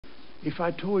If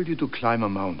I told you to climb a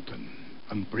mountain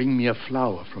and bring me a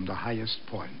flower from the highest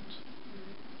point,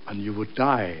 and you would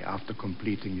die after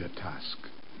completing your task,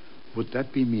 would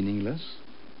that be meaningless?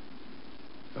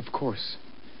 Of course,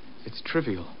 it's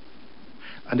trivial.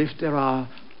 And if there are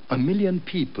 1 million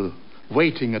people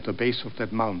waiting at the base of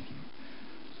that mountain,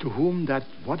 to whom that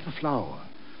water flower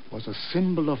was a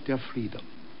symbol of their freedom,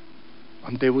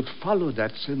 and they would follow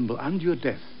that symbol and your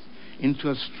death into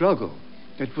a struggle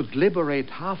that would liberate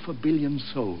 500 million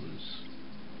souls,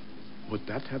 would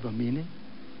that have a meaning?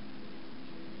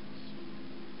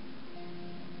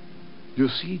 You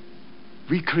see,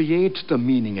 we create the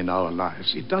meaning in our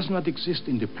lives. It does not exist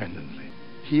independently.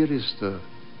 Here is the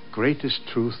greatest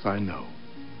truth I know.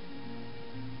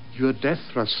 Your death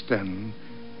thrust, then,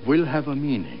 will have a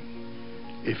meaning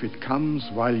if it comes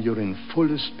while you're in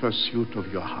fullest pursuit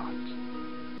of your heart.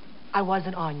 I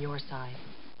wasn't on your side.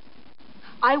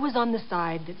 I was on the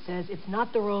side that says it's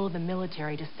not the role of the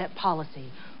military to set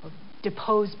policy, or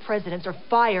depose presidents, or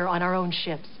fire on our own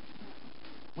ships.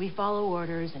 We follow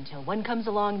orders until one comes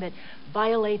along that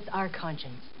violates our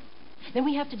conscience. Then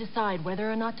we have to decide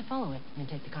whether or not to follow it and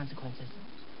take the consequences.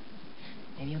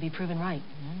 Maybe you'll be proven right.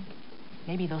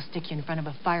 Maybe they'll stick you in front of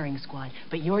a firing squad,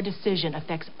 but your decision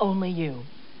affects only you.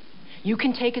 You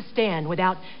can take a stand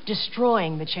without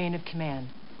destroying the chain of command.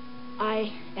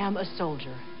 I am a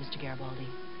soldier, Mr. Garibaldi.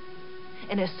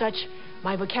 And as such,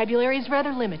 my vocabulary is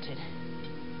rather limited.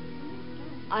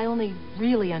 I only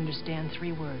really understand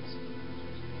 3 words: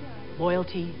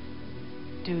 loyalty,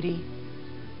 duty,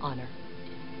 honor.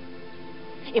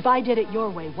 If I did it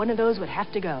your way, one of those would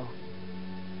have to go.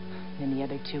 Then the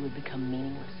other 2 would become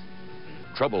meaningless.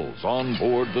 Troubles on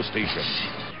board the station.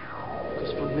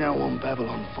 Because from now on,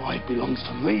 Babylon 5 belongs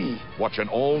to me. Watch an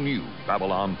all-new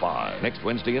Babylon 5 next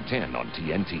Wednesday at 10 on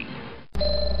TNT.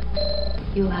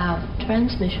 You have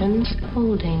transmissions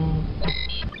holding.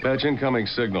 Patch incoming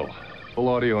signal. Full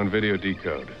audio and video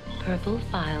decode. Purple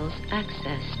files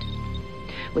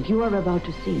accessed. What you are about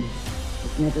to see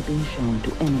has never been shown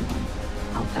to anyone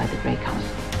outside the Grey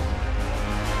Council.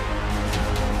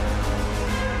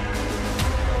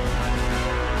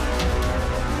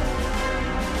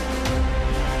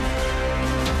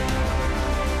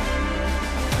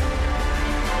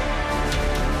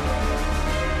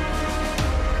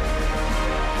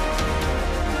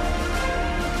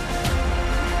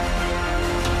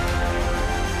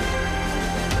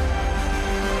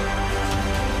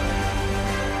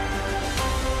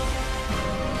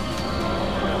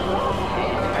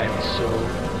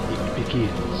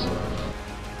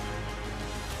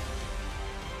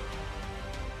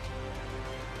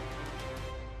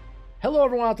 Hello,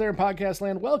 everyone out there in podcast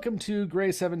land. Welcome to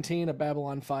Gray 17, a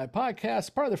Babylon 5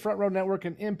 podcast, part of the Front Row Network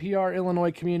and NPR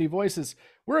Illinois Community Voices.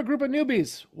 We're a group of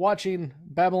newbies watching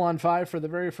Babylon 5 for the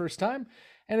very first time,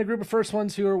 and a group of first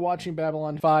ones who are watching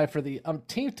Babylon 5 for the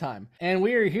umpteenth time. And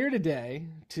we are here today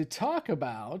to talk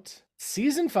about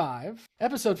Season 5,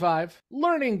 Episode 5,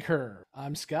 Learning Curve.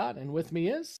 I'm Scott, and with me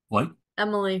is... What?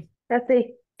 Emily.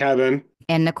 Jessi. Kevin.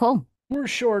 And Nicole. We're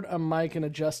short a Mike and a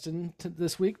Justin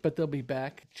this week, but they'll be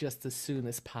back just as soon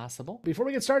as possible. Before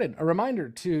we get started, a reminder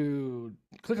to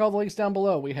click all the links down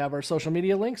below. We have our social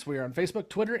media links. We are on Facebook,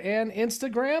 Twitter, and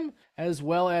Instagram, as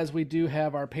well as we do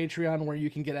have our Patreon where you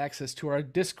can get access to our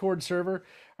Discord server.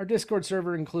 Our Discord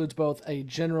server includes both a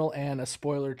general and a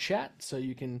spoiler chat, so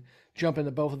you can jump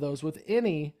into both of those with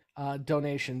any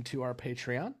donation to our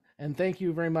Patreon. And thank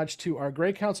you very much to our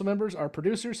Grey Council members, our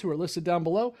producers who are listed down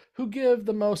below, who give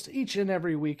the most each and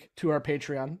every week to our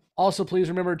Patreon. Also, please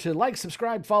remember to like,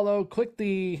 subscribe, follow, click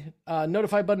the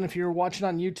notify button if you're watching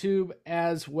on YouTube,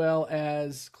 as well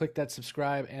as click that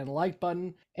subscribe and like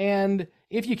button. And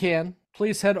if you can,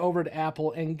 please head over to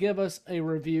Apple and give us a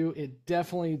review. It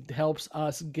definitely helps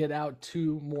us get out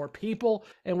to more people.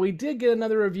 And we did get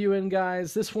another review in,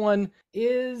 guys. This one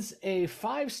is a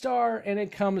 5-star, and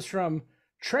it comes from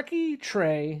Trekkie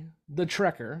Trey, the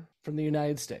Trekker from the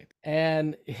United States.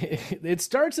 And it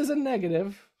starts as a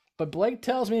negative, but Blake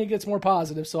tells me it gets more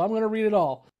positive, so I'm going to read it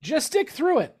all. Just stick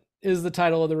through it is the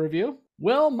title of the review.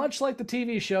 Well, much like the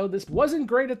TV show, this wasn't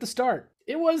great at the start.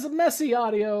 It was messy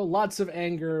audio, lots of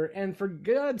anger, and for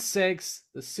God's sakes,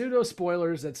 the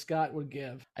pseudo-spoilers that Scott would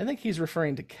give. I think he's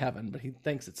referring to Kevin, but he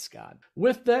thinks it's Scott.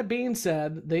 With that being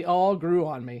said, they all grew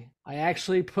on me. I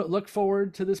actually look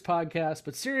forward to this podcast,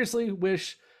 but seriously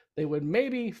wish they would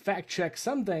maybe fact-check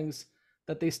some things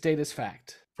that they state as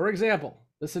fact. For example,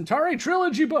 the Centauri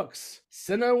Trilogy books.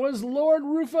 Cinna was Lord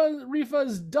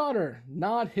Rifa's daughter,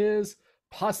 not his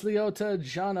Pagliota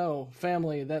Jano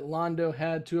family that Londo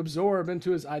had to absorb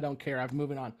into his... I don't care. I'm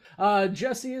moving on.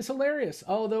 Jessi is hilarious,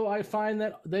 although I find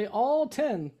that they all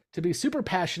tend to be super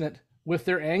passionate with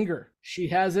their anger. She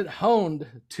has it honed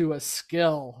to a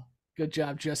skill. Good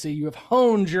job, Jessi. You have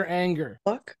honed your anger.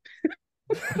 Fuck.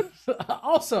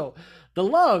 Also, the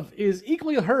love is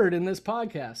equally heard in this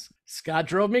podcast. Scott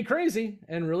drove me crazy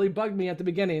and really bugged me at the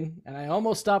beginning, and I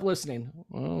almost stopped listening.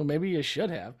 Well, maybe you should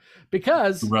have.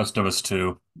 Because... The rest of us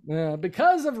too.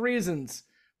 Because of reasons.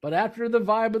 But after the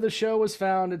vibe of the show was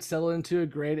found, it settled into a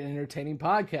great and entertaining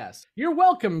podcast. You're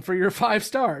welcome for your 5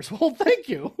 stars. Well, thank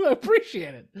you. I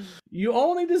appreciate it. You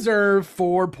only deserve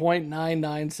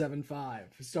 4.9975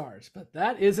 stars, but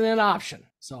that isn't an option.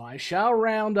 So I shall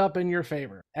round up in your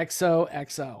favor.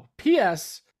 XOXO.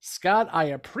 P.S. Scott, I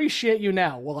appreciate you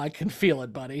now. Well, I can feel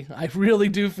it, buddy. I really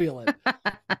do feel it.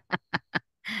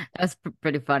 That's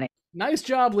pretty funny. Nice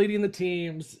job leading the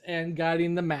teams and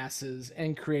guiding the masses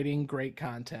and creating great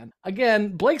content.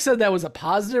 Again, Blake said that was a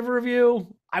positive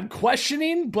review. I'm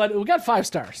questioning, but we got 5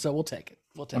 stars, so we'll take it.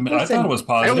 I thought it was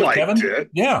positive, Kevin. It.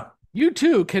 Yeah. You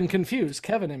too can confuse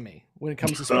Kevin and me when it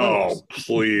comes to spoilers. Oh,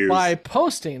 please. By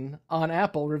posting on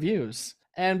Apple reviews.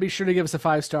 And be sure to give us a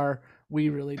 5-star. We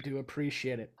really do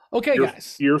appreciate it. Okay,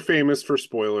 guys. You're famous for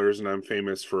spoilers, and I'm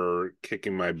famous for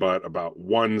kicking my butt about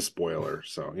one spoiler.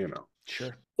 So, you know.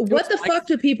 Sure. What the fuck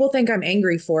do people think I'm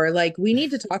angry for? Like, we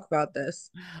need to talk about this.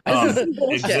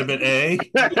 Exhibit A.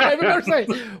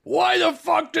 Why the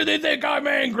fuck do they think I'm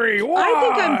angry? Why? I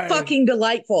think I'm fucking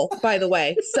delightful, by the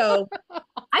way. So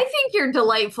I think you're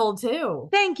delightful too.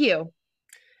 Thank you.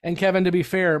 And Kevin, to be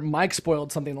fair, Mike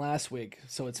spoiled something last week,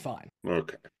 so it's fine.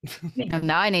 Okay.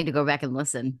 Now I need to go back and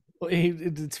listen.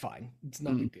 It's fine. It's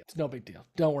no big deal. It's no big deal.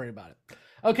 Don't worry about it.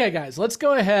 Okay, guys, let's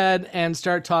go ahead and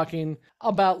start talking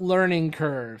about learning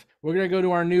curve. We're going to go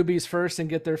to our newbies first and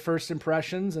get their first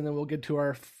impressions, and then we'll get to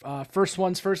our first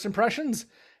impressions,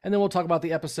 and then we'll talk about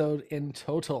the episode in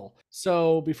total.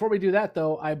 So before we do that,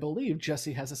 though, I believe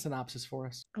Jessi has a synopsis for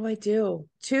us. Oh, I do.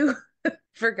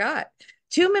 Forgot.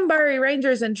 2 Minbari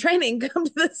Rangers in training come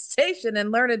to the station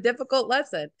and learn a difficult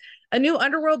lesson. A new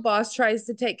underworld boss tries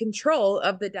to take control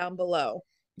of the down below.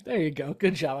 There you go.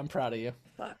 Good job. I'm proud of you.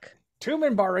 Fuck. 2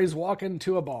 Minbaris walk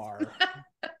into a bar.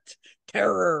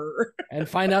 Terror. And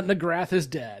find out Nagrath is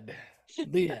dead.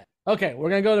 The end. Okay, we're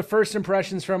going to go to first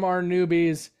impressions from our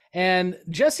newbies. And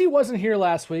Jessi wasn't here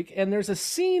last week, and there's a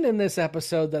scene in this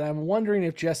episode that I'm wondering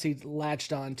if Jessi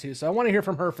latched on to. So I want to hear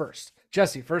from her first.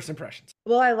 Jessi, first impressions.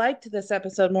 Well, I liked this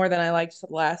episode more than I liked the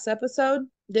last episode.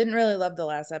 Didn't really love the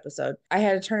last episode. I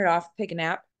had to turn it off, take a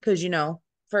nap, because, you know,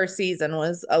 first season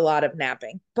was a lot of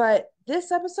napping. But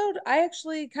this episode, I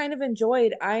actually kind of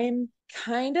enjoyed. I'm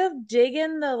kind of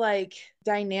digging the, like,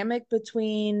 dynamic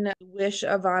between Wish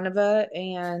Ivanova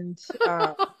and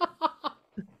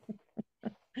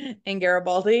and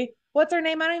Garibaldi. What's her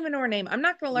name? I don't even know her name. I'm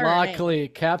not going to learn her name.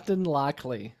 Lochley. Captain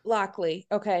Lochley. Lochley.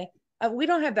 Okay. We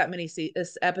don't have that many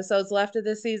episodes left of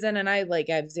this season, and I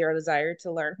have zero desire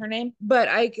to learn her name. But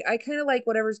I kind of like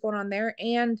whatever's going on there.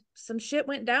 And some shit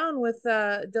went down with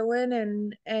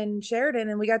Dylan and Sheridan,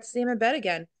 and we got to see him in bed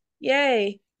again.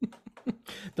 Yay!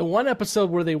 The one episode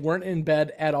where they weren't in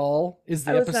bed at all is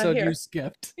the episode you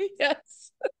skipped.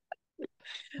 Yes.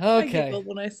 Okay. I giggled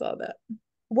when I saw that.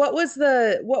 What was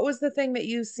the thing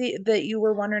that you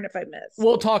were wondering if I missed?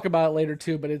 We'll talk about it later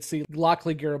too, but it's the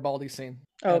Lochley Garibaldi scene.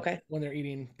 Oh, okay. When they're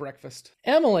eating breakfast.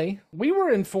 Emily, we were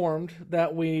informed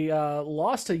that we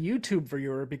lost a YouTube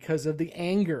viewer because of the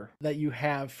anger that you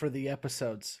have for the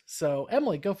episodes. So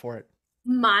Emily, go for it.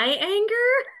 My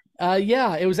anger?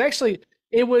 Yeah,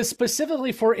 it was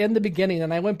specifically for in the beginning,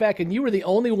 and I went back and you were the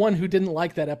only one who didn't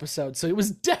like that episode. So it was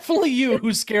definitely you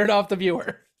who scared off the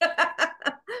viewer.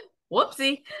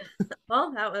 Whoopsie.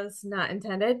 Well, that was not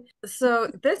intended. So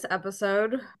this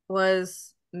episode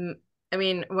was,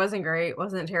 wasn't great,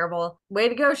 wasn't terrible. Way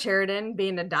to go, Sheridan,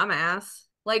 being a dumbass.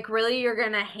 Like, really, you're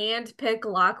going to handpick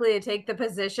Lochley to take the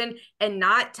position and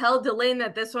not tell Delane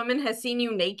that this woman has seen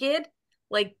you naked?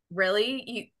 Like,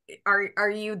 really? Are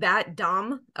you that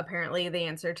dumb? Apparently, the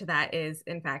answer to that is,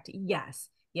 in fact, yes.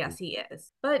 Yes, he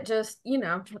is. But just,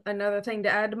 another thing to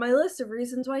add to my list of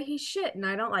reasons why he's shit and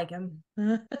I don't like him.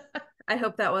 I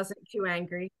hope that wasn't too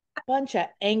angry. Bunch of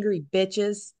angry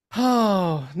bitches.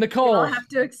 Oh, Nicole. I'll have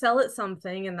to excel at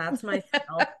something, and that's my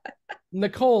skill.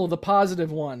 Nicole, the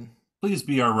positive one. Please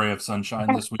be our ray of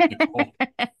sunshine this week, Nicole.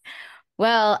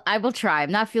 Well, I will try.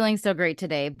 I'm not feeling so great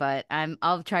today, but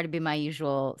I'll try to be my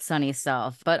usual sunny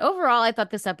self. But overall, I thought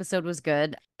this episode was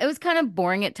good. It was kind of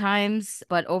boring at times,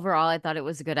 but overall, I thought it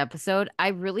was a good episode. I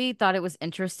really thought it was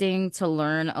interesting to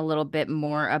learn a little bit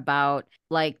more about,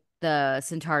 like, the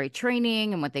Centauri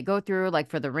training and what they go through, like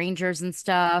for the Rangers and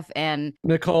stuff. And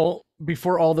Nicole,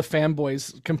 before all the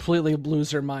fanboys completely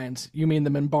lose their minds, you mean the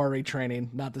Minbari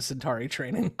training, not the Centauri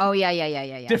training. Oh, yeah.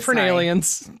 Different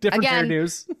aliens, different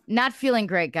hairdos. Not feeling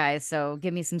great, guys, so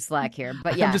give me some slack here.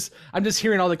 But yeah. I'm just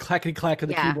hearing all the clackety clack of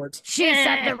the keyboards. She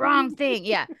said the wrong thing.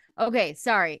 Yeah. Okay,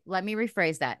 sorry. Let me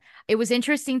rephrase that. It was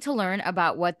interesting to learn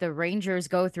about what the Rangers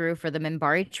go through for the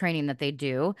Minbari training that they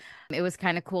do. It was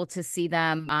kind of cool to see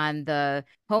them on the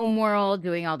home world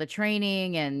doing all the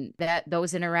training and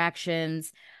those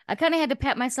interactions. I kind of had to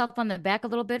pat myself on the back a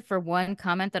little bit for one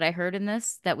comment that I heard in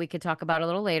this that we could talk about a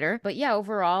little later. But yeah,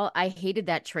 overall, I hated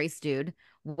that Trace dude.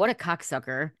 What a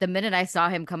cocksucker. The minute I saw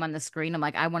him come on the screen, I'm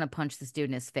like, I want to punch this dude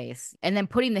in his face. And then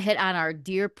putting the hit on our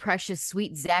dear, precious,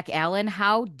 sweet Zach Allen.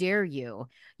 How dare you?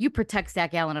 You protect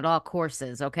Zach Allen at all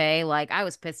courses, okay? Like, I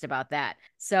was pissed about that.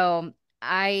 So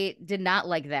I did not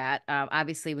like that.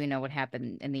 Obviously, we know what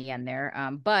happened in the end there.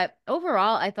 But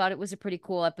overall, I thought it was a pretty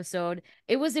cool episode.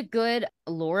 It was a good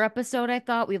lore episode, I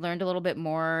thought. We learned a little bit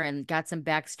more and got some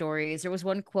backstories. There was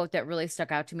one quote that really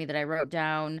stuck out to me that I wrote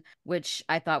down, which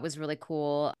I thought was really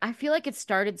cool. I feel like it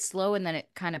started slow and then it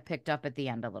kind of picked up at the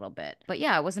end a little bit. But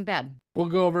yeah, it wasn't bad. We'll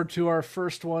go over to our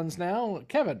first ones now.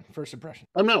 Kevin, first impression.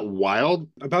 I'm not wild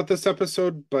about this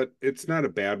episode, but it's not a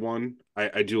bad one.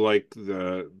 I do like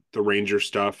the Ranger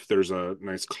stuff. There's a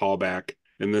nice callback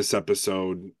in this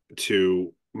episode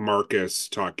to Marcus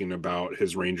talking about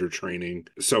his Ranger training.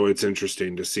 So it's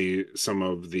interesting to see some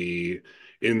of the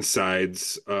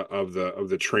insides of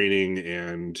the training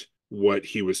and what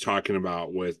he was talking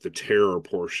about with the terror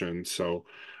portion. So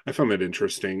I found that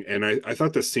interesting. And I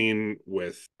thought the scene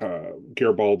with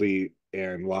Garibaldi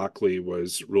and Lochley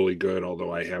was really good,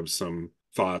 although I have some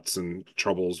thoughts and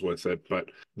troubles with it. But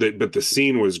the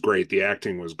scene was great. The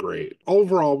acting was great.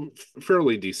 Overall,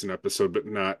 fairly decent episode, but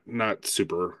not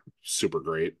super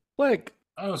great. Like,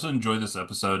 I also enjoyed this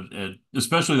episode,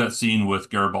 especially that scene with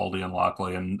Garibaldi and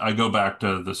Lochley. And I go back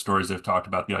to the stories they've talked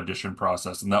about the audition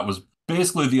process, and that was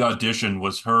basically the audition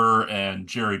was her and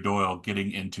Jerry Doyle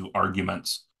getting into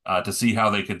arguments to see how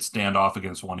they could stand off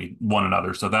against one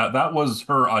another. So that was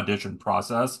her audition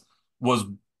process, was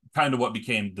kind of what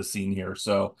became the scene here.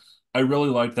 So I really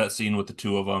liked that scene with the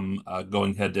two of them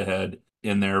going head to head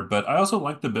in there. But I also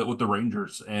liked the bit with the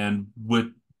Rangers and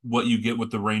with what you get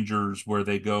with the Rangers where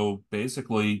they go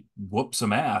basically whoop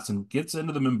some ass and gets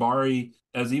into the Minbari,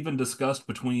 as even discussed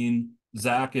between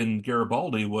Zach and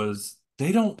Garibaldi, was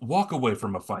they don't walk away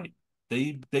from a fight.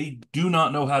 They do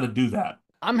not know how to do that.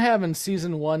 I'm having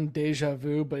season 1 deja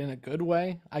vu, but in a good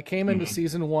way. I came into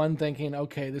season 1 thinking,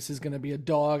 okay, this is going to be a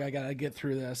dog. I got to get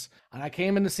through this. And I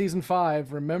came into season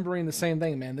 5 remembering the same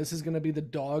thing, man. This is going to be the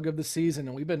dog of the season.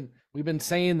 And we've been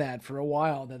saying that for a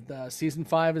while, that season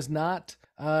 5 is not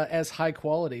as high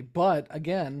quality. But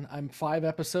again, I'm 5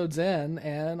 episodes in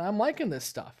and I'm liking this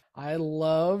stuff. I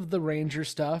love the Ranger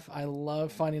stuff. I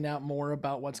love finding out more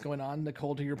about what's going on.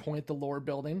 Nicole, to your point, the lore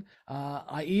building.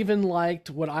 I even liked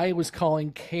what I was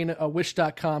calling Kano,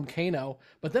 Wish.com Kano,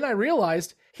 but then I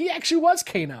realized he actually was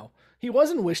Kano. He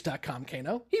wasn't Wish.com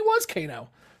Kano. He was Kano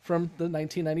from the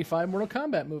 1995 Mortal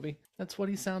Kombat movie. That's what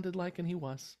he sounded like, and he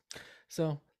was.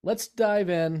 So let's dive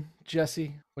in.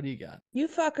 Jessi, what do you got? You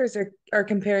fuckers are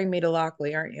comparing me to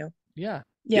Lochley, aren't you? Yeah.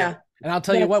 Yeah. And I'll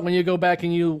tell you what, when you go back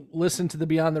and you listen to the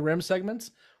Beyond the Rim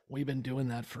segments, we've been doing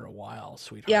that for a while,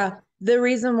 sweetheart. Yeah. The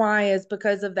reason why is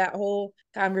because of that whole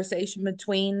conversation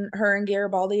between her and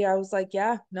Garibaldi. I was like,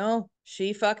 yeah, no,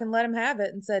 she fucking let him have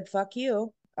it and said, fuck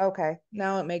you. Okay.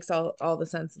 Now it makes all the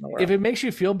sense in the world. If it makes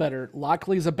you feel better,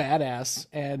 Lochley's a badass,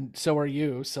 and so are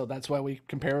you. So that's why we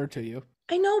compare her to you.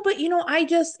 I know, but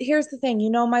here's the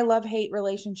thing, my love-hate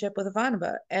relationship with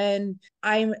Ivanova, and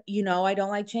I don't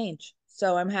like change.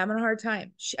 So I'm having a hard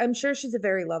time. I'm sure she's a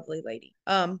very lovely lady.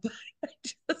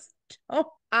 But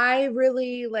I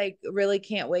really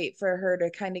can't wait for her to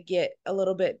kind of get a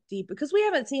little bit deep, because we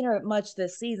haven't seen her much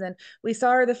this season. We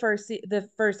saw her the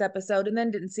first episode and then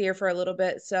didn't see her for a little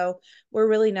bit. So we're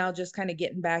really now just kind of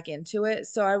getting back into it.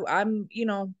 So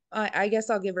I guess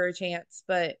I'll give her a chance,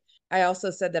 but I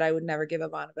also said that I would never give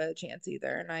Ivanova a chance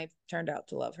either, and I turned out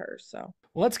to love her. So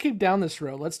well, let's keep down this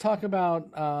road. Let's talk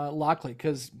about Lochley,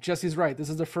 because Jessi's right. This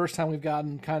is the first time we've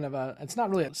gotten kind of it's not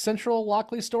really a central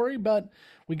Lochley story, but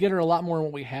we get her a lot more than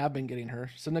what we have been getting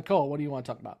her. So Nicole, what do you want to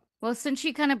talk about? Well, since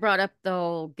she kind of brought up the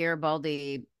whole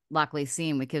Garibaldi Lochley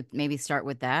scene, we could maybe start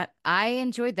with that. I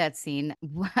enjoyed that scene.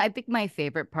 I think my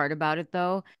favorite part about it,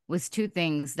 though, was two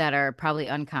things that are probably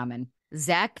uncommon.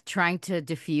 Zach trying to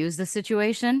diffuse the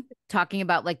situation, talking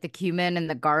about like the cumin and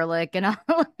the garlic and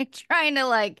all, like trying to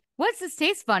like, what's this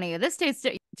taste funny? This tastes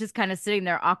just kind of sitting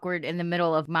there awkward in the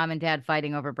middle of mom and dad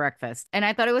fighting over breakfast. And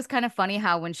I thought it was kind of funny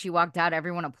how when she walked out,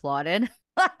 everyone applauded.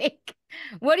 Like,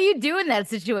 what do you do in that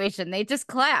situation? They just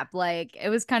clap. Like, it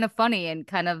was kind of funny and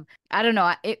kind of, I don't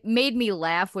know, it made me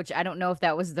laugh, which I don't know if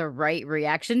that was the right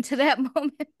reaction to that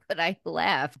moment, but I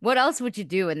laughed. What else would you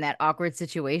do in that awkward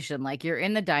situation? Like, you're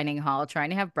in the dining hall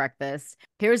trying to have breakfast.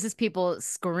 Here's this people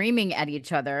screaming at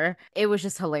each other. It was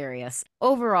just hilarious.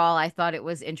 Overall, I thought it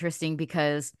was interesting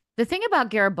because the thing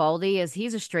about Garibaldi is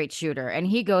he's a straight shooter and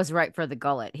he goes right for the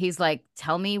gullet. He's like,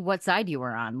 tell me what side you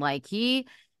were on. Like, he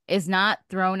is not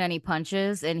throwing any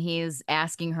punches and he's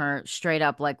asking her straight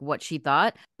up like what she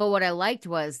thought. But what I liked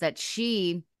was that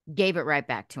she gave it right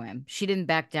back to him. She didn't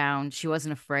back down. She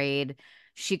wasn't afraid.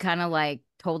 She kind of like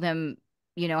told him,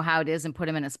 you know, how it is and put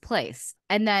him in his place.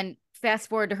 And then fast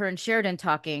forward to her and Sheridan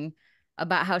talking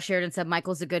about how Sheridan said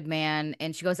Michael's a good man.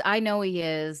 And she goes, I know he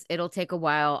is. It'll take a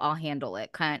while. I'll handle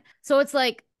it. So it's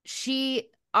like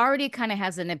she already kind of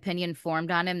has an opinion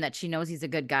formed on him that she knows he's a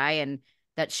good guy and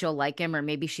that she'll like him, or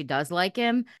maybe she does like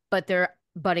him, but they're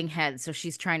butting heads. So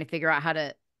she's trying to figure out how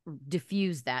to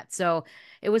diffuse that. So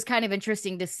it was kind of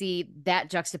interesting to see that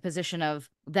juxtaposition of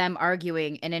them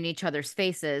arguing and in each other's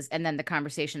faces, and then the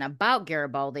conversation about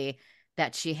Garibaldi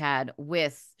that she had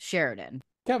with Sheridan.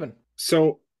 Kevin.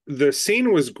 So the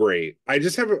scene was great. I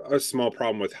just have a small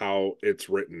problem with how it's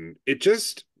written. It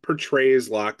just portrays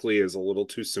Lochley as a little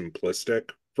too simplistic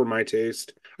for my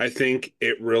taste. I think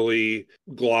it really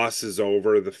glosses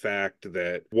over the fact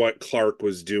that what Clark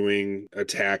was doing,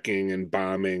 attacking and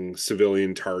bombing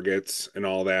civilian targets and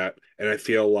all that. And I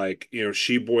feel like, you know,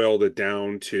 she boiled it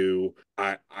down to,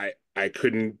 I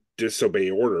couldn't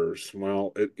disobey orders.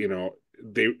 Well,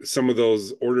 some of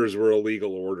those orders were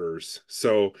illegal orders.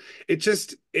 So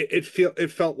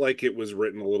it felt like it was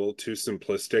written a little too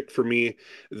simplistic for me.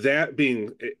 That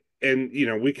being, and you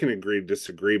know, we can agree to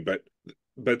disagree, but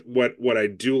what I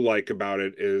do like about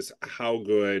it is how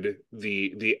good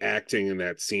the acting in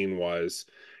that scene was.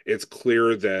 It's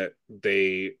clear that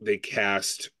they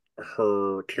cast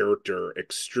her character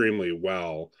extremely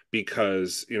well,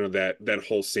 because you know that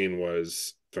whole scene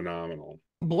was phenomenal.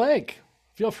 Blake,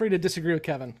 feel free to disagree with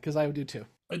Kevin, because I would do too.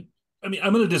 I mean,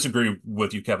 I'm going to disagree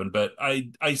with you, Kevin, but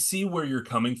I see where you're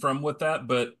coming from with that.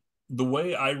 But the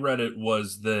way I read it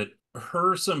was that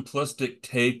her simplistic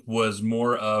take was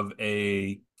more of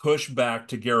a pushback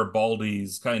to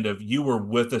Garibaldi's kind of, you were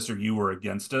with us or you were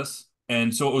against us.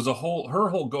 And so it was her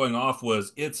whole going off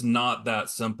was, it's not that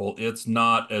simple. It's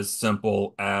not as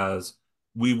simple as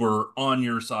we were on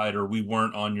your side or we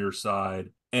weren't on your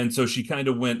side. And so she kind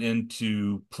of went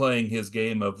into playing his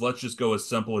game of, let's just go as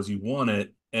simple as you want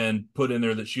it, and put in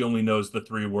there that she only knows the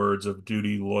 3 words of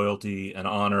duty, loyalty, and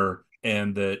honor.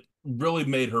 And that really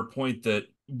made her point that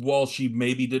while she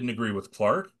maybe didn't agree with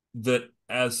Clark, that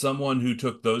as someone who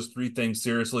took those 3 things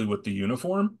seriously with the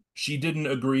uniform, she didn't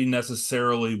agree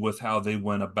necessarily with how they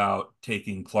went about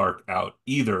taking Clark out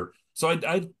either. So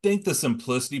I think the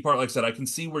simplicity part, like I said, I can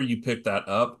see where you picked that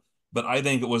up, but I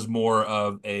think it was more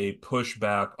of a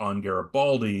pushback on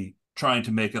Garibaldi trying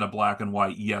to make it a black and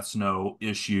white yes-no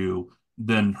issue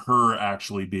than her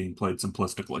actually being played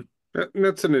simplistically.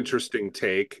 That's an interesting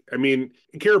take. I mean,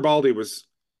 Garibaldi was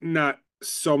not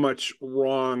so much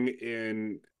wrong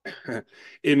in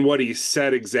what he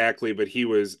said exactly, but he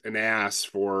was an ass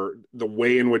for the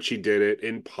way in which he did it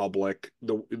in public,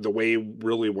 the way he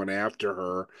really went after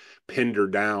her, pinned her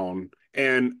down.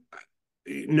 And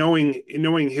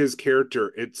knowing his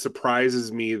character, it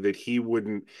surprises me that he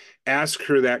wouldn't ask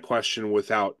her that question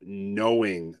without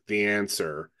knowing the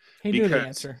answer. He knew the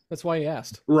answer. That's why he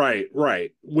asked. Right.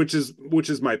 Which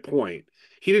is my point.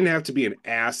 He didn't have to be an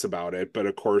ass about it, but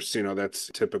of course, you know, that's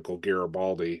typical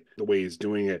Garibaldi, the way he's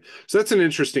doing it. So that's an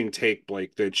interesting take,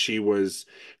 Blake, that she's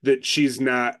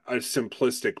not a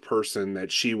simplistic person,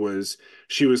 that she was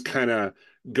kind of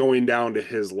going down to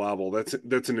his level.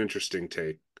 That's an interesting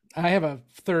take. I have a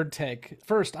third take.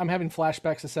 First, I'm having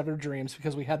flashbacks to Severed Dreams,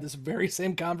 because we had this very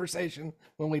same conversation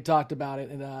when we talked about it,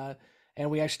 and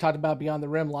we actually talked about Beyond the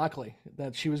Rim, Lochley,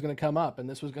 that she was going to come up and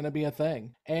this was going to be a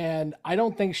thing. And I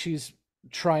don't think she's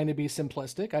trying to be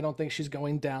simplistic. I don't think she's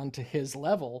going down to his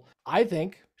level. I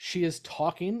think she is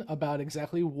talking about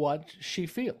exactly what she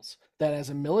feels, that as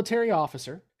a military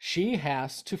officer, she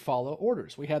has to follow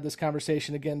orders. We had this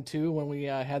conversation again, too, when we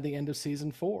had the end of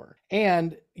season 4.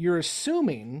 And you're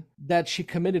assuming that she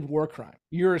committed war crime.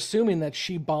 You're assuming that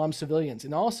she bombed civilians.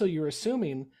 And also you're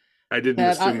assuming I didn't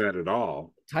assume that at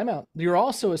all. Time out. You're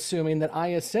also assuming that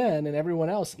ISN and everyone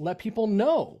else let people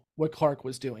know what Clark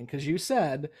was doing, because you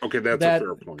said that's a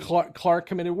fair point. Clark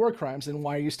committed war crimes, and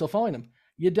why are you still following him?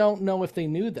 You don't know if they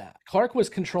knew that. Clark was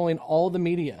controlling all the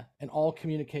media and all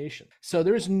communication. So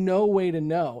there's no way to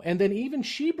know. And then even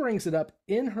she brings it up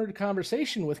in her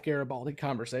conversation with Garibaldi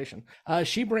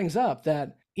she brings up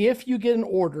that if you get an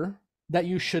order that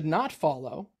you should not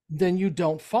follow, then you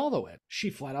don't follow it. She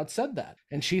flat out said that.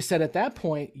 And she said at that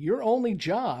point, your only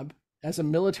job as a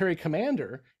military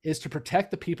commander is to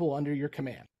protect the people under your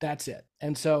command. That's it.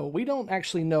 And so we don't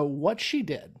actually know what she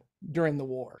did during the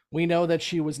war. We know that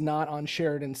she was not on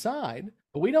Sheridan's side,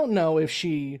 but we don't know if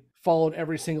she followed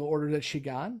every single order that she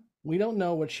got. We don't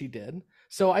know what she did.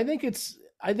 So I think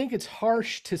it's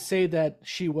harsh to say that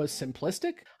she was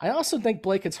simplistic. I also think,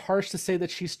 Blake, it's harsh to say that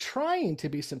she's trying to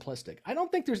be simplistic. I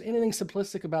don't think there's anything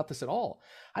simplistic about this at all.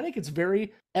 I think it's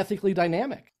very ethically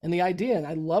dynamic. And the idea, and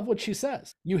I love what she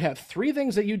says, you have 3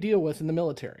 things that you deal with in the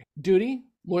military: duty,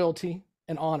 loyalty,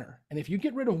 and honor. And if you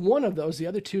get rid of one of those, the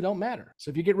other 2 don't matter.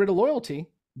 So if you get rid of loyalty,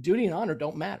 duty and honor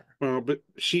don't matter. Well, but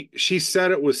she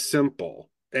said it was simple,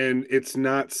 and it's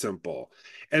not simple.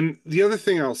 And the other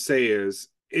thing I'll say is,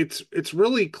 it's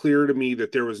really clear to me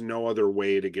that there was no other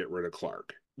way to get rid of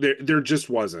Clark. There just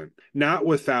wasn't. Not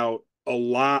without a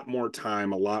lot more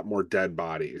time, a lot more dead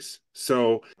bodies.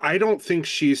 So I don't think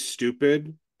she's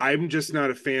stupid. I'm just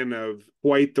not a fan of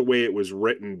quite the way it was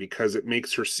written, because it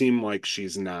makes her seem like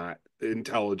she's not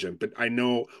intelligent, but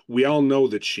we all know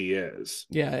that she is.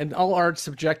 Yeah, and all art's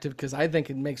subjective, because I think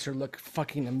it makes her look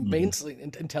fucking immensely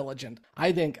intelligent.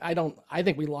 I think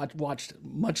we watched,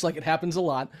 much like It Happens a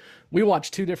Lot, we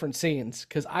watched 2 different scenes,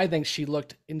 because I think she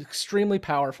looked extremely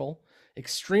powerful,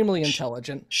 extremely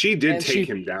intelligent. She did take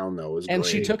him down, though. And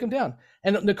she took him down.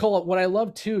 And Nicole, what I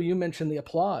love too, you mentioned the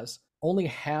applause. Only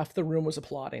half the room was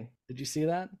applauding. Did you see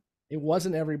that? It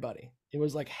wasn't everybody. It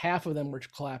was like half of them were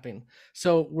clapping.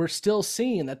 So we're still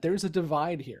seeing that there's a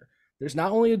divide here. There's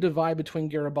not only a divide between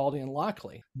Garibaldi and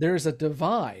Lochley, there's a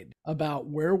divide about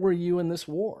where were you in this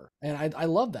war. And I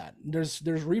love that. There's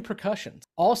repercussions.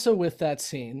 Also with that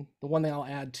scene, the one thing I'll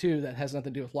add too that has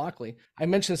nothing to do with Lochley, I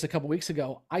mentioned this a couple weeks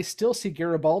ago, I still see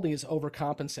Garibaldi as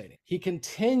overcompensating. He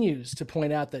continues to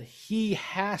point out that he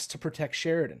has to protect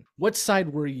Sheridan. What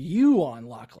side were you on,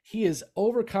 Lochley? He is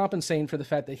overcompensating for the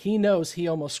fact that he knows he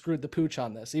almost screwed the pooch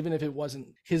on this, even if it wasn't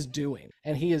his doing.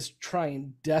 And he is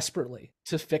trying desperately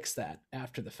to fix that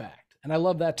after the fact. And I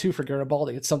love that too for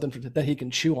Garibaldi. It's something that he can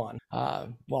chew on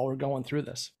while we're going through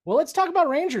this. Well, let's talk about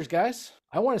Rangers, guys.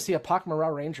 I want to see a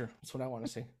Pakmara Ranger. That's what I want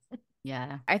to see.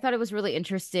 Yeah. I thought it was really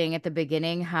interesting at the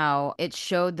beginning how it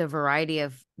showed the variety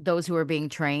of those who were being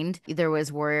trained. There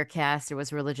was warrior caste, there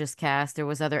was religious caste, there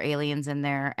was other aliens in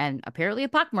there, and apparently a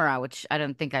Pakmara, which I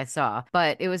don't think I saw.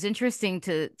 But it was interesting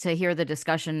to hear the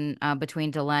discussion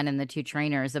between Delenn and the 2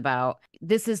 trainers about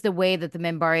this is the way that the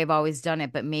Minbari have always done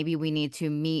it, but maybe we need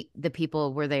to meet the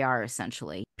people where they are,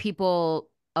 essentially. People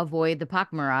avoid the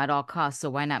Pakmara at all costs, so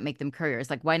why not make them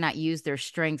couriers? Like, why not use their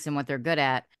strengths and what they're good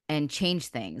at and change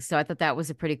things? So I thought that was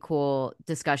a pretty cool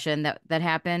discussion that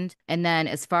happened. And then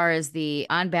as far as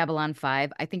on Babylon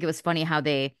 5, I think it was funny how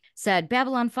they said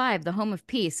Babylon 5, the home of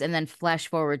peace, and then flash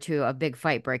forward to a big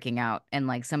fight breaking out and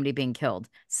like somebody being killed.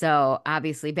 So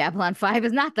obviously Babylon 5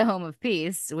 is not the home of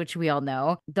peace, which we all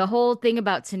know. The whole thing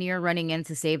about Tanir running in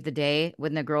to save the day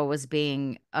when the girl was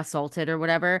being assaulted or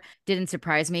whatever didn't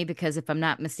surprise me, because if I'm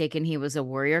not mistaken, he was a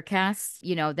warrior caste.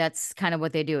 You know, that's kind of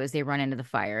what they do, is they run into the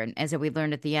fire. And as we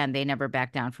learned at the end, they never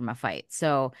back down from a fight.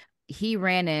 So he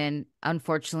ran in.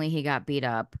 Unfortunately, he got beat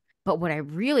up. But what I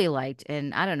really liked,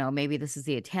 and I don't know, maybe this is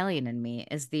the Italian in me,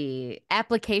 is the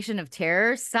application of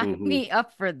terror. Sign me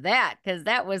up for that, because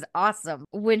that was awesome.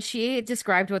 When she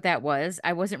described what that was,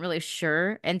 I wasn't really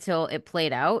sure until it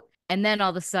played out. And then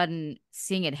all of a sudden,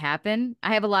 seeing it happen,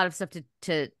 I have a lot of stuff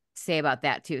to say about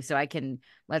that too. So I can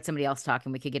let somebody else talk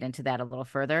and we could get into that a little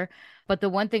further. But the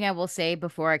one thing I will say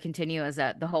before I continue is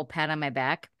that the whole pat on my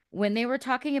back, when they were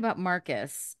talking about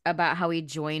Marcus, about how he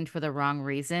joined for the wrong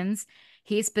reasons,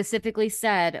 he specifically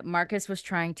said Marcus was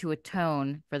trying to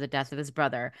atone for the death of his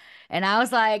brother. And I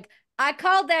was like, I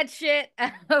called that shit.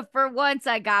 For once,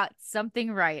 I got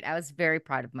something right. I was very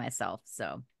proud of myself.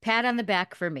 So pat on the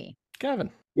back for me.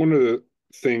 Kevin. One of the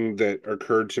things that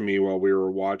occurred to me while we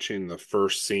were watching the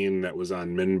first scene that was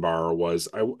on Minbar was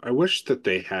I wish that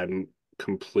they hadn't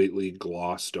completely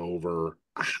glossed over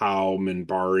how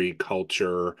Minbari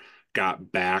culture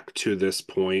got back to this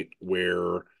point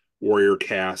where warrior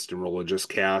caste and religious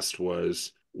caste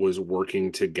was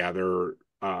working together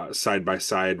side by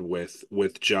side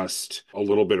with just a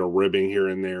little bit of ribbing here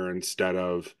and there, instead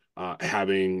of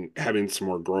having some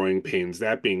more growing pains.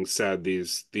 That being said,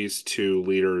 these two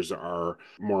leaders are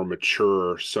more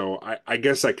mature, so I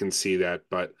guess I can see that,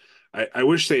 but I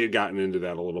wish they had gotten into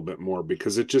that a little bit more,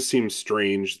 because it just seems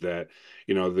strange that,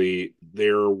 you know,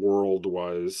 their world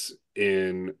was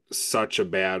in such a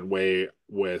bad way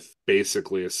with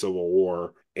basically a civil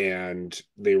war, and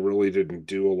they really didn't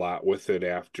do a lot with it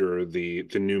after the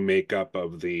new makeup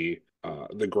of the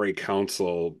Great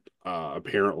Council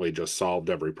apparently just solved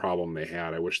every problem they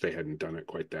had. I wish they hadn't done it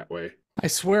quite that way. I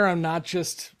swear I'm not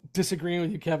just disagreeing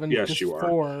with you, Kevin. Yes, just you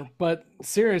are. But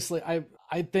seriously,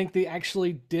 I think they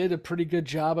actually did a pretty good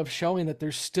job of showing that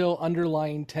there's still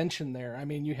underlying tension there. I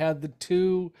mean, you had the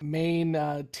two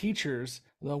main teachers.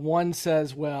 The one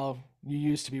says, well, you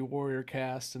used to be warrior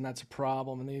caste, and that's a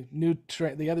problem. And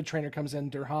the other trainer comes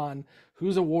in, Durhan,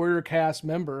 who's a warrior caste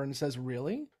member, and says,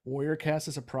 really? Warrior caste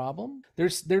is a problem? I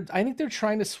think they're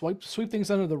trying to sweep things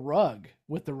under the rug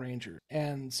with the Rangers.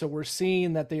 And so we're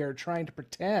seeing that they are trying to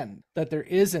pretend that there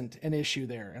isn't an issue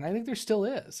there. And I think there still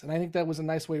is. And I think that was a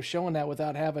nice way of showing that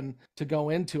without having to go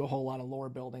into a whole lot of lore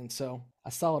building. So I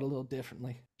saw it a little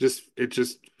differently. It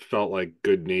just felt like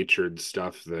good-natured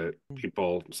stuff that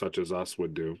people such as us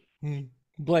would do.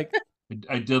 Blake.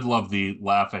 I did love the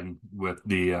laughing with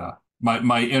the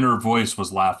my inner voice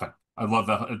was laughing. I love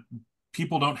that.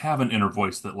 People don't have an inner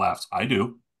voice that laughs. I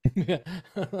do.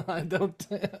 I don't.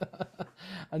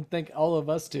 I think all of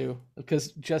us do,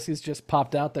 because Jessi's just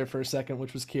popped out there for a second,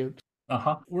 which was cute.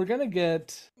 We're going to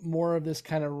get more of this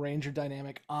kind of Ranger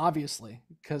dynamic, obviously,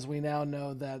 because we now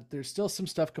know that there's still some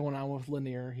stuff going on with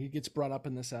Lanier. He gets brought up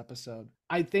in this episode.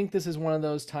 I think this is one of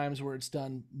those times where it's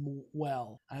done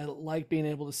well. I like being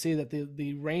able to see that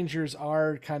the Rangers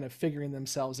are kind of figuring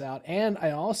themselves out. And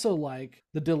I also like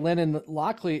the Delenn and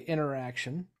Lochley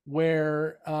interaction,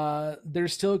 where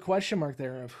there's still a question mark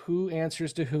there of who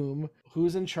answers to whom,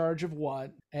 who's in charge of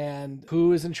what, and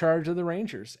who is in charge of the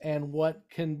Rangers, and what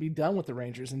can be done with the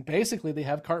Rangers. And basically they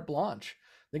have carte blanche.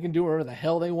 They can do whatever the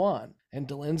hell they want, and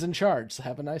Delenn's in charge, so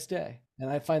have a nice day. And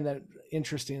I find that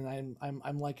interesting, and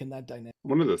I'm liking that dynamic.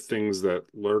 One of the things that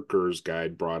Lurker's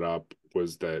guide brought up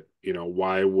was that, you know,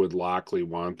 why would Lochley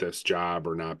want this job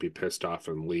or not be pissed off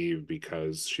and leave,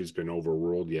 because she's been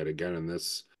overruled yet again in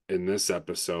this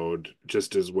episode,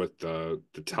 just as with the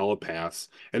telepaths.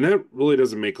 And that really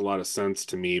doesn't make a lot of sense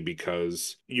to me,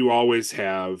 because you always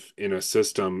have in a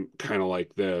system kind of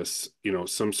like this, you know,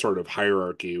 some sort of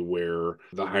hierarchy where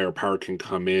the higher power can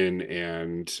come in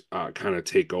and kind of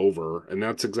take over. And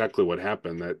that's exactly what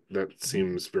happened. That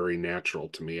seems very natural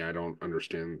to me. I don't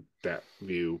understand that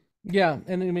view. Yeah,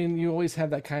 and I mean, you always have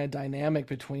that kind of dynamic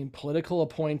between political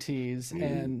appointees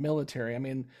and military. I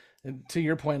mean, and to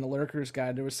your point, in the Lurker's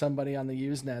Guide, there was somebody on the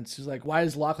Usenet who's like, why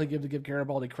does Lochley give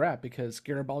Garibaldi crap? Because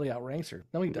Garibaldi outranks her.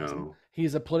 No, he doesn't. No.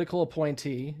 He's a political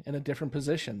appointee in a different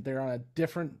position. They're on a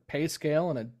different pay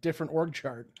scale and a different org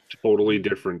chart. Totally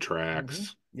different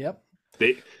tracks. Yep.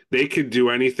 They could do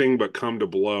anything but come to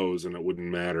blows, and it wouldn't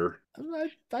matter.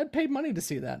 I'd pay money to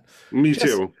see that. Me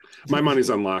too. My money's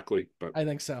on Lochley, but I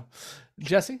think so.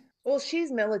 Jessi? Well,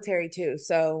 she's military too,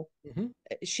 so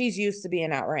she's used to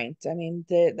being outranked. I mean,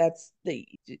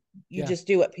 you just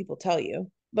do what people tell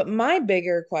you. But my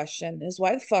bigger question is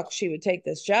why the fuck she would take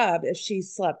this job if she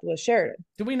slept with Sheridan?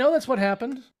 Do we know that's what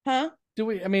happened? Huh? Do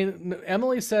we? I mean,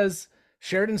 Emily says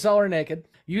Sheridan saw her naked.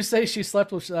 You say she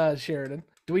slept with Sheridan.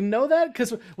 Do we know that?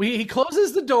 Because he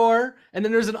closes the door, and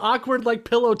then there's an awkward like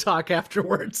pillow talk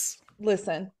afterwards.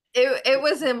 Listen. It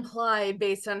was implied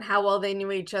based on how well they knew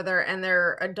each other, and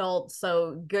they're adults,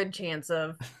 so good chance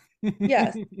of.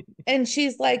 Yes. And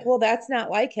she's like, well, that's not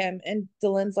like him. And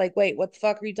Delenn's like, wait, what the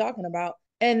fuck are you talking about?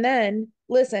 And then,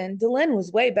 listen, Delenn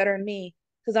was way better than me,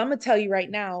 because I'm going to tell you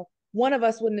right now, one of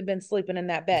us wouldn't have been sleeping in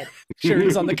that bed.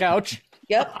 Sheridan's on the couch.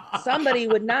 Yep. Somebody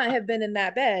would not have been in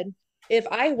that bed if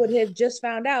I would have just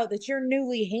found out that your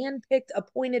newly handpicked,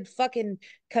 appointed fucking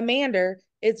commander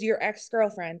is your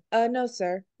ex-girlfriend. No,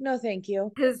 sir. No, thank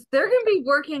you. Because they're going to be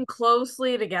working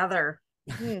closely together.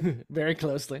 Very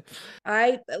closely.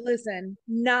 Listen,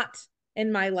 not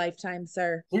in my lifetime,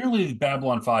 sir. Clearly,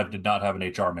 Babylon 5 did not have an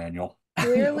HR manual.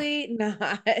 Clearly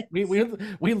not. We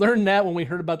learned that when we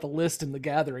heard about the list in The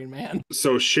Gathering, man.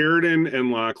 So Sheridan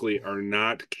and Lochley are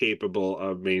not capable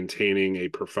of maintaining a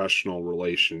professional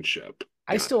relationship.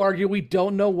 I still argue we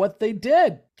don't know what they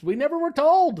did. We never were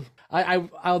told.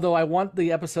 Although I want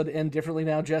the episode to end differently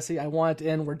now, Jessi. I want it to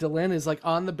end where Delenn is like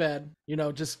on the bed, you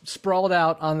know, just sprawled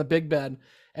out on the big bed.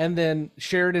 And then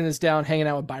Sheridan is down hanging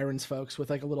out with Byron's folks with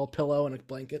like a little pillow and a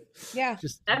blanket. Yeah.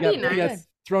 That'd be nice.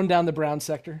 Thrown down the brown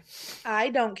sector.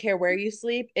 I don't care where you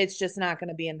sleep. It's just not going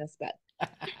to be in this bed.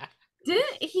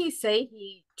 Didn't he say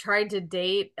he tried to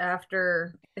date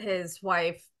after his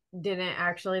wife didn't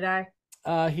actually die?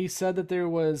 He said that there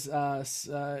was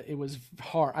it was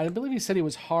hard. I believe he said it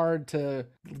was hard to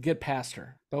get past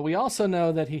her. But we also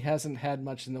know that he hasn't had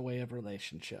much in the way of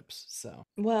relationships. So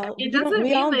well, it doesn't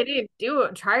mean they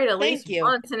didn't try it at least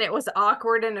once, and it was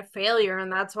awkward and a failure,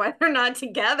 and that's why they're not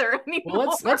together anymore.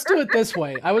 Well, let's do it this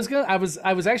way. I was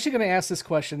actually gonna ask this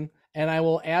question, and I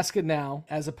will ask it now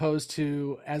as opposed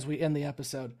to as we end the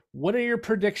episode. What are your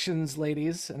predictions,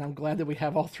 ladies? And I'm glad that we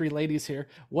have all three ladies here.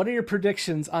 What are your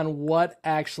predictions on what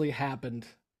actually happened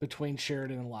between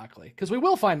Sheridan and Lochley? Because we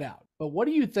will find out. But what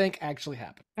do you think actually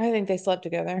happened? I think they slept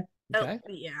together. Okay.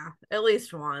 Yeah, at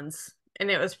least once. And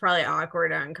it was probably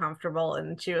awkward and uncomfortable,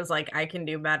 and she was like, I can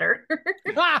do better.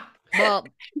 Well,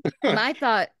 my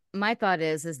thought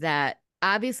is that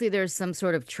obviously there's some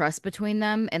sort of trust between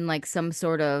them, and like some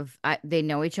sort of they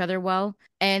know each other well,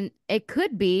 and it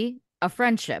could be a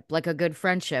friendship, like a good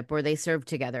friendship where they serve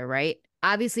together, right?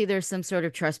 Obviously there's some sort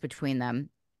of trust between them,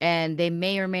 and they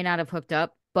may or may not have hooked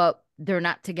up, but they're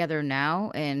not together now,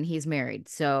 and he's married.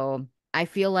 So I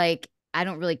feel like I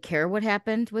don't really care what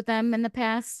happened with them in the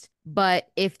past, but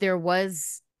if there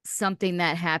was something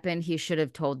that happened, he should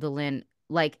have told Lynn,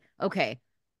 like, okay,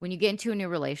 when you get into a new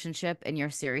relationship and you're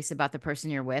serious about the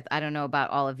person you're with, I don't know about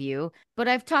all of you, but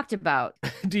I've talked about.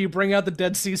 Do you bring out the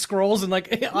Dead Sea Scrolls and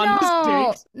like on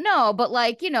this date? No, but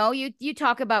like, you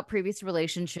talk about previous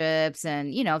relationships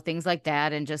and, things like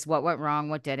that, and just what went wrong,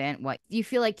 what didn't, what you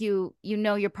feel like you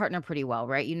know your partner pretty well,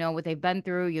 right? You know what they've been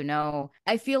through,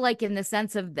 I feel like in the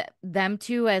sense of them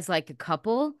two as like a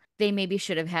couple, they maybe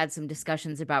should have had some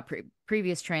discussions about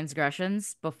previous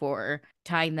transgressions before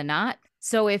tying the knot.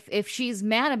 So if she's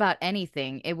mad about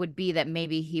anything, it would be that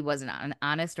maybe he wasn't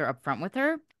honest or upfront with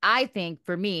her. I think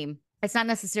for me, it's not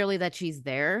necessarily that she's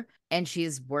there and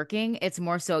she's working. It's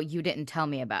more so you didn't tell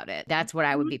me about it. That's what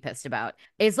I would be pissed about.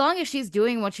 As long as she's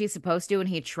doing what she's supposed to and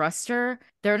he trusts her,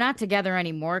 they're not together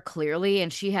anymore, clearly,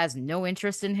 and she has no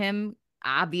interest in him.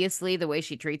 Obviously, the way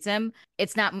she treats him,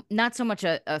 it's not so much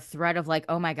a threat of like,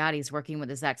 oh my God, he's working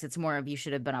with his ex. It's more of you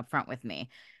should have been upfront with me.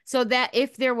 So that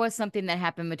if there was something that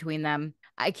happened between them,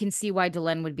 I can see why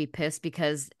Delenn would be pissed,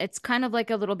 because it's kind of like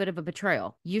a little bit of a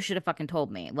betrayal. You should have fucking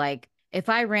told me. Like, if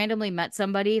I randomly met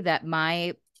somebody that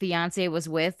my fiance was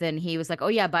with and he was like, oh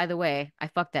yeah, by the way, I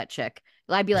fucked that chick,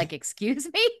 I'd be like, excuse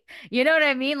me? You know what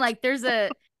I mean? Like,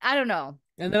 I don't know.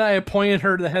 And then I appointed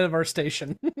her to the head of our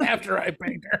station after I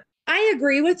banged her. I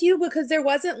agree with you, because there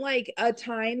wasn't like a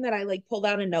time that I like pulled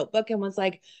out a notebook and was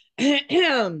like,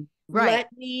 let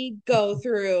me go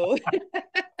through.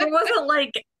 There wasn't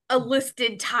like a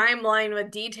listed timeline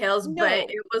with details, but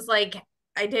it was like,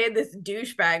 I dated this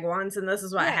douchebag once and this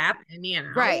is what happened,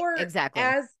 Right, or exactly.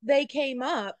 As they came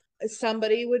up,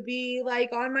 somebody would be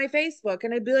like on my Facebook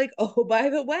and I'd be like, oh, by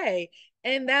the way.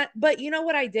 But you know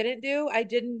what I didn't do? I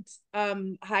didn't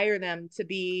hire them to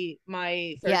be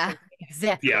my first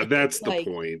exactly. Yeah, that's the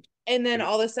point. And then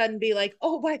all of a sudden be like,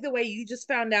 oh, by the way, you just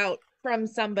found out from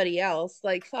somebody else.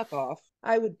 Like, fuck off.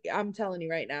 I'm telling you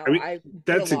right now. I mean,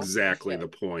 that's exactly the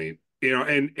point.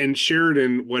 And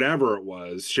Sheridan, whatever it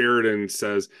was, Sheridan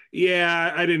says,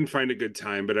 yeah, I didn't find a good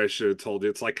time, but I should have told you.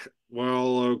 It's like,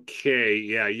 well, okay,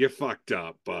 yeah, you fucked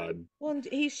up, bud. Well,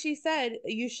 she said,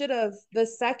 you should have, the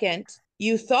second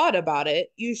you thought about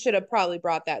it, you should have probably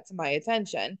brought that to my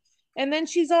attention. And then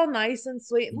she's all nice and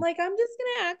sweet. And like, I'm just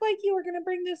going to act like you were going to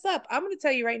bring this up. I'm going to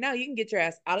tell you right now, you can get your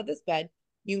ass out of this bed.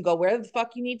 You can go where the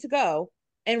fuck you need to go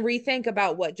and rethink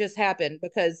about what just happened,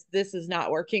 because this is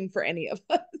not working for any of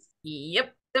us.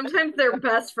 Yep. Sometimes they're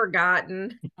best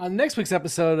forgotten. On next week's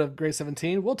episode of Grey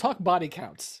 17, we'll talk body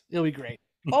counts. It'll be great.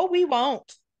 Oh, we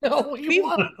won't. No, we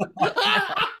won't.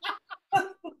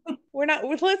 We're not.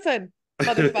 Listen,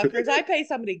 motherfuckers, I pay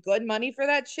somebody good money for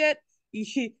that shit.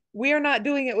 We are not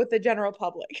doing it with the general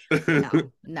public.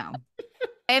 No.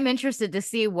 I am interested to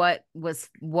see what was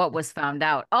found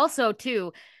out. Also,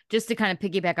 too, just to kind of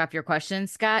piggyback off your question,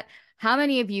 Scott, how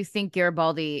many of you think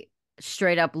Garibaldi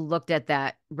straight up looked at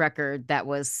that record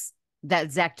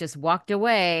that Zach just walked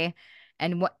away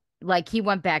and he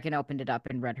went back and opened it up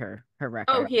and read her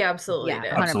record? Oh, he absolutely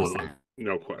did. 100%. Absolutely.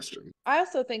 No question. I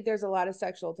also think there's a lot of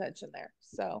sexual tension there.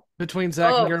 So between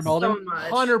Zach and Garibaldi, so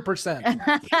much. 100%,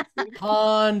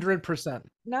 100%.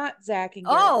 Not Zach and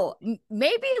Garibaldi.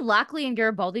 Maybe Lochley and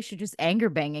Garibaldi should just anger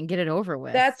bang and get it over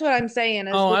with. That's what I'm saying.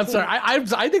 I'm sorry.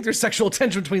 I think there's sexual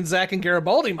tension between Zach and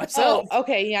Garibaldi myself. Oh,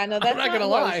 okay, yeah, no, that's not not gonna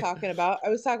what lie. I was talking about. I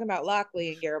was talking about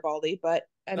Lochley and Garibaldi, but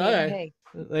I mean, hey,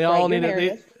 they all need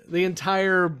it. The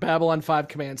entire Babylon 5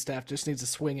 command staff just needs to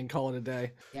swing and call it a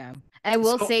day. Yeah. I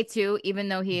will say too, even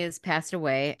though he has passed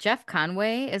away, Jeff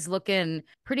Conway is looking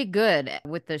pretty good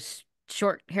with the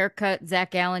short haircut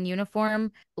Zach Allen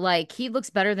uniform. Like, he looks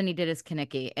better than he did as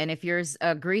Kaneki. And if you're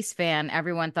a Grease fan,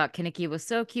 everyone thought Kaneki was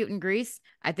so cute in Grease.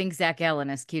 I think Zach Allen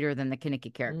is cuter than the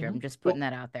Kaneki character. I'm just putting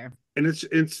that out there. And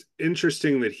it's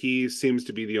interesting that he seems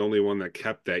to be the only one that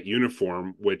kept that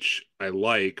uniform, which I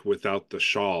like, without the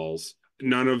shawls.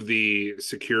 None of the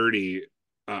security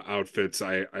outfits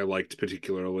I liked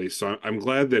particularly. So I'm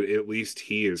glad that at least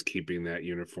he is keeping that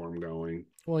uniform going.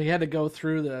 Well, he had to go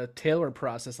through the tailor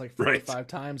process like 4 or 5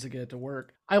 times to get it to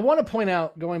work. I want to point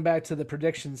out, going back to the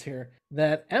predictions here,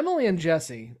 that Emily and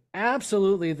Jessi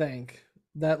absolutely think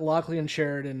that Lochley and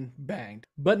Sheridan banged.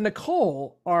 But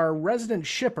Nicole, our resident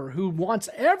shipper who wants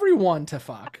everyone to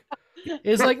fuck,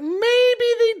 is like, maybe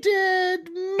they did,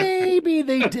 maybe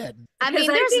they didn't. I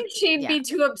think she'd be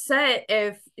too upset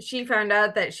if she found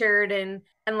out that Sheridan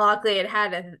and Lochley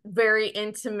had a very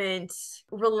intimate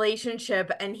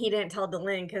relationship and he didn't tell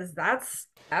Delenn, because that's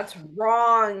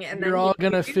wrong. And you're all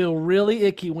gonna feel really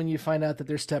icky when you find out that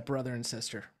they're stepbrother and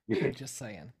sister. Just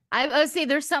saying. I would say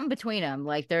there's something between them.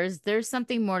 Like, there's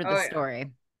something more to the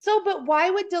story. So, but why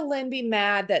would Delenn be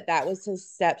mad that was his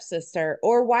stepsister?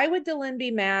 Or why would Delenn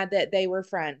be mad that they were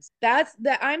friends?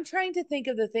 I'm trying to think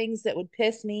of the things that would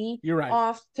piss me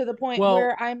off to the point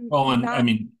where I'm I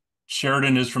mean,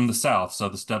 Sheridan is from the South, so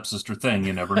the stepsister thing,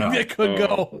 you never know. It could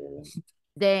go.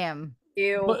 Damn.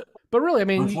 Ew. But really, I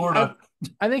mean, Florida.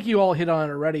 I think you all hit on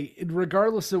it already.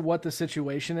 Regardless of what the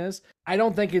situation is, I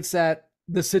don't think it's that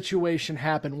the situation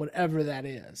happened, whatever that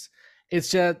is. It's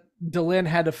just Delenn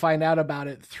had to find out about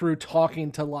it through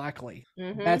talking to Lochley.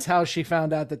 That's how she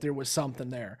found out that there was something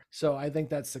there. So I think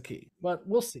that's the key. But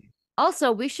we'll see.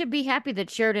 Also, we should be happy that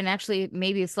Sheridan actually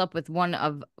maybe slept with one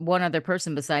other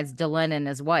person besides Delenn and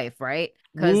his wife, right?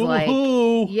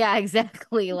 Because yeah,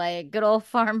 exactly. Like, good old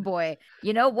farm boy.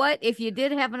 You know what? If you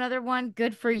did have another one,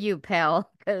 good for you, pal.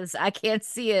 Because I can't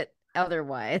see it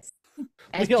otherwise.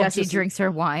 As Jessi drinks her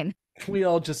wine. We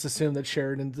all just assume that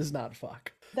Sheridan does not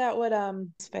fuck. That would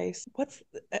space. What's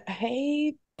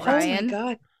hey Ryan? Oh my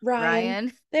God,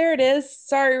 Ryan. There it is.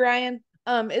 Sorry, Ryan.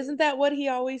 Isn't that what he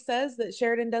always says, that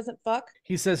Sheridan doesn't fuck?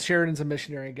 He says Sheridan's a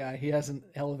missionary guy. He hasn't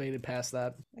elevated past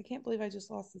that. I can't believe I just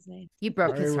lost his name. You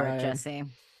broke his heart, Ryan. Jessi.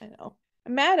 I know.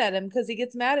 I'm mad at him because he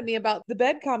gets mad at me about the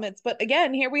bed comments. But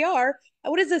again, here we are.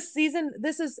 What is this season?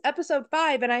 This is episode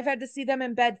 5, and I've had to see them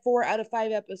in bed 4 out of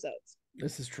 5 episodes.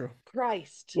 This is true.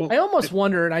 Christ. Well, I almost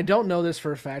wonder, and I don't know this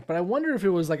for a fact, but I wonder if it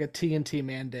was like a TNT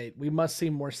mandate. We must see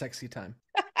more sexy time.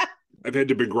 I've had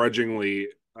to begrudgingly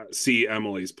see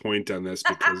Emily's point on this,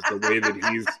 because the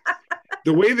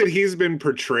way that he's been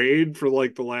portrayed for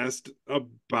like the last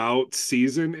about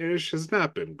season-ish has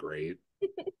not been great.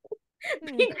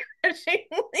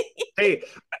 Hey,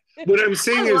 what I'm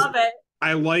saying is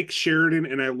I like Sheridan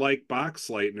and I like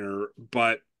Boxleitner,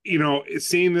 but you know,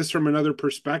 seeing this from another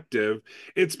perspective,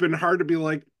 it's been hard to be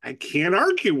like, I can't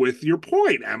argue with your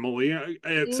point, Emily,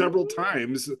 at several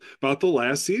times about the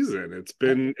last season. It's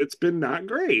been not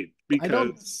great,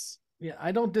 because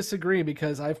I don't disagree,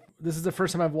 because this is the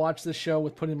first time I've watched this show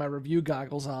with putting my review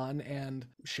goggles on, and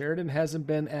Sheridan hasn't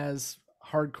been as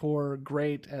hardcore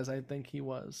great as I think he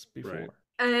was before. Right.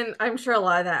 And I'm sure a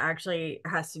lot of that actually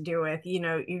has to do with, you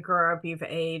know, you grow up, you've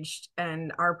aged,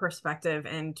 and our perspective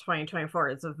in 2024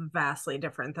 is vastly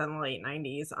different than the late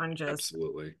 90s on just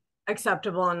absolutely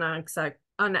acceptable and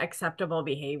unacceptable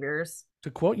behaviors.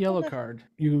 To quote Yellow Card,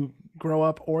 you grow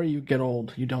up or you get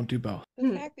old. You don't do both.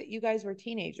 The fact that you guys were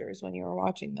teenagers when you were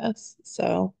watching this,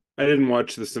 so. I didn't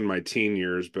watch this in my teen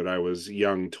years, but I was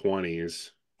young 20s.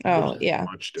 Oh, yeah.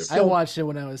 I watched it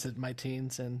when I was in my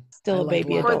teens, and still a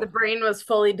baby before the brain was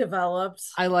fully developed.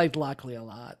 I liked Lochley a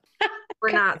lot.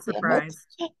 We're not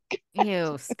surprised.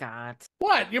 Ew, Scott.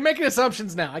 What? You're making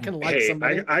assumptions now. I can like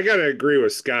somebody. I gotta agree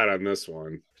with Scott on this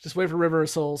one. Just wait for River of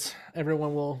Souls.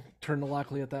 Everyone will turn to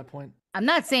Lochley at that point. I'm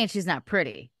not saying she's not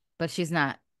pretty, but she's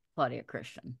not Claudia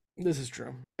Christian. This is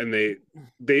true. And they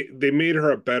made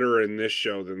her a better in this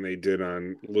show than they did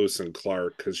on Lewis and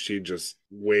Clark, because she just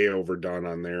way overdone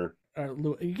on there.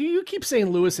 You keep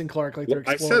saying Lewis and Clark like they're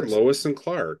explorers. I said Lois and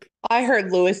Clark. I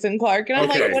heard Lewis and Clark, and I'm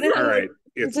like, what is all right?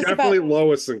 It's definitely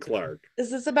Lois and Clark. Is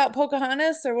this about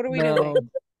Pocahontas, or what are we doing?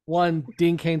 One,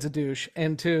 Dean Cain's a douche,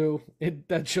 and 2,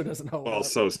 that show doesn't hold up. Well,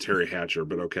 so is Terry Hatcher,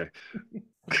 but okay.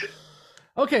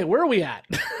 Okay, where are we at?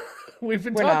 We've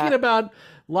been talking about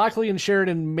Lochley and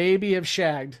Sheridan maybe have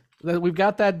shagged. We've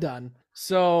got that done.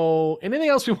 So anything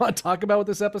else we want to talk about with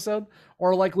this episode?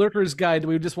 Or like Lurker's Guide, do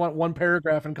we just want one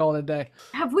paragraph and call it a day?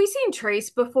 Have we seen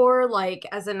Trace before, like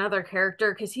as another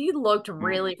character? Because he looked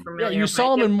really familiar. Yeah, you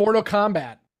saw him in Mortal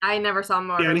Kombat. I never saw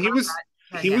more. Yeah, and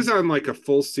he was on like a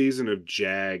full season of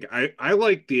Jag. I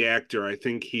like the actor. I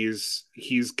think he's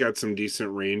got some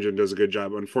decent range and does a good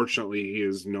job. Unfortunately, he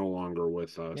is no longer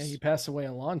with us. Yeah, he passed away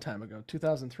a long time ago.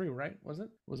 2003, right? Was it? It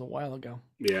was a while ago.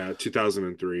 Yeah,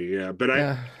 2003. Yeah, but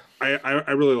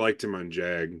I really liked him on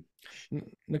Jag.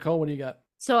 Nicole, what do you got?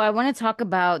 So I want to talk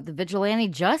about the vigilante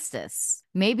justice.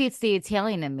 Maybe it's the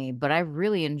Italian in me, but I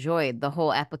really enjoyed the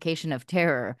whole application of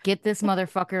terror. Get this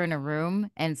motherfucker in a room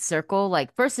and circle.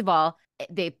 Like, first of all,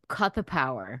 they cut the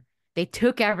power. They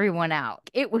took everyone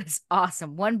out. It was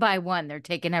awesome. One by one, they're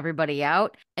taking everybody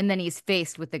out. And then he's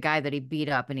faced with the guy that he beat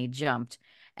up and he jumped.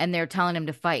 And they're telling him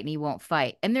to fight and he won't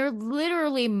fight. And they're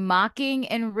literally mocking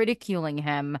and ridiculing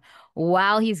him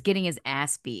while he's getting his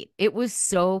ass beat. It was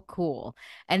so cool.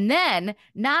 And then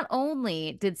not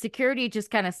only did security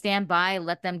just kind of stand by,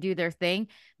 let them do their thing,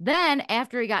 then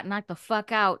after he got knocked the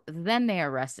fuck out, then they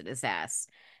arrested his ass.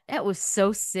 That was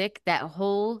so sick, that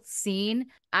whole scene.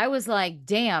 I was like,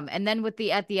 damn. And then at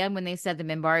the end, when they said the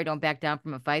Minbari don't back down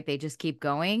from a fight, they just keep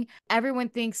going. Everyone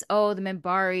thinks, oh, the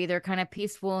Minbari, they're kind of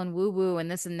peaceful and woo-woo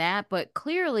and this and that. But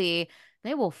clearly,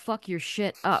 they will fuck your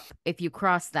shit up if you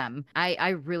cross them. I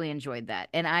really enjoyed that.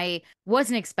 And I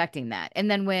wasn't expecting that. And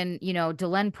then when,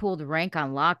 Delenn pulled rank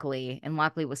on Lochley and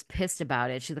Lochley was pissed about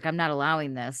it, she's like, I'm not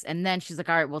allowing this. And then she's like,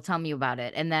 all right, well, tell me about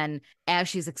it. And then as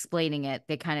she's explaining it,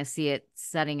 they kind of see it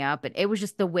setting up. And it was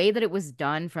just the way that it was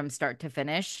done from start to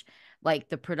finish, like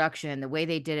the production, the way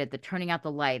they did it, the turning out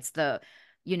the lights, the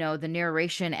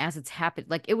narration as it's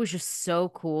happened. Like, it was just so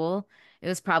cool. It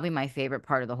was probably my favorite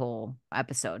part of the whole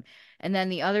episode. And then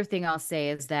the other thing I'll say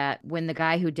is that when the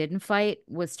guy who didn't fight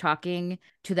was talking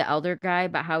to the elder guy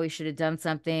about how he should have done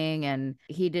something and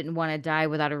he didn't want to die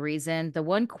without a reason, the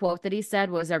one quote that he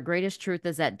said was, our greatest truth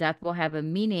is that death will have a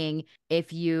meaning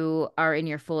if you are in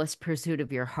your fullest pursuit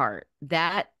of your heart.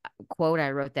 That quote, I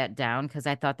wrote that down because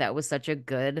I thought that was such a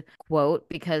good quote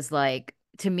because, like,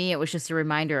 to me, it was just a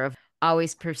reminder of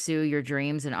always pursue your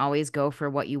dreams and always go for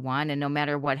what you want. And no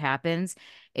matter what happens,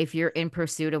 if you're in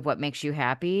pursuit of what makes you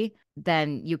happy,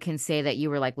 then you can say that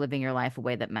you were like living your life a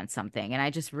way that meant something. And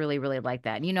I just really, really like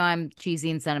that. And, I'm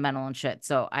cheesy and sentimental and shit.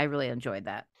 So I really enjoyed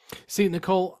that. See,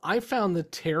 Nicole, I found the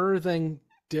terror thing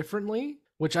differently,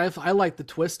 which I like the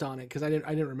twist on it because I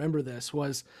didn't remember this,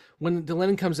 was when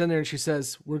Delenn comes in there and she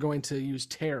says, we're going to use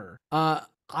terror.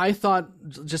 I thought,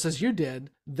 just as you did,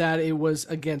 that it was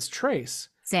against Trace.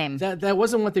 Same. That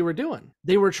wasn't what they were doing.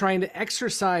 They were trying to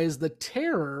exorcise the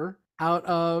terror out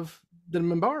of the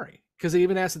Minbari. Because they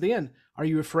even asked at the end, are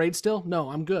you afraid still? No,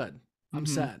 I'm good. I'm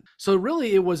sad. So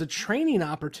really, it was a training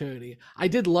opportunity. I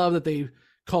did love that they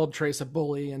called Trace a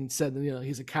bully and said that,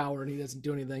 he's a coward. He doesn't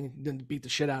do anything. He didn't beat the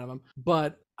shit out of him.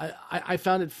 But I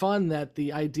found it fun that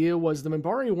the idea was the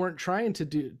Minbari weren't trying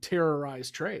to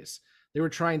terrorize Trace. They were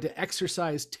trying to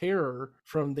exercise terror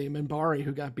from the Minbari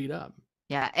who got beat up.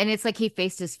 Yeah, and it's like he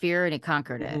faced his fear and he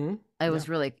conquered it. It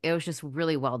was just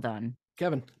really well done.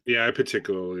 Kevin. Yeah, I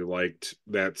particularly liked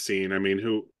that scene. I mean,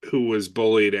 who was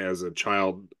bullied as a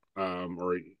child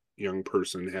or a young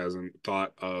person hasn't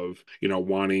thought of,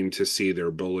 wanting to see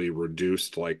their bully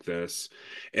reduced like this.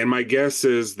 And my guess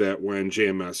is that when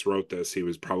JMS wrote this, he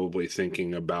was probably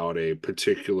thinking about a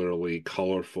particularly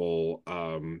colorful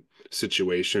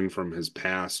situation from his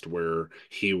past where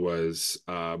he was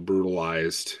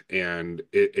brutalized, and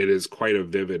it is quite a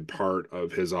vivid part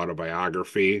of his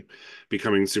autobiography,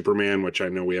 Becoming Superman, which I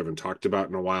know we haven't talked about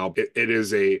in a while. It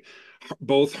is a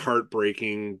both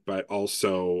heartbreaking but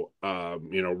also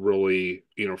really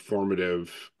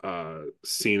formative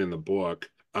scene in the book.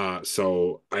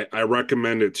 So I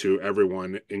recommend it to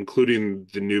everyone, including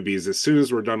the newbies. As soon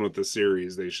as we're done with the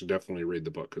series, they should definitely read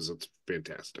the book because it's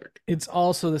fantastic. It's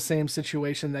also the same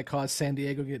situation that caused San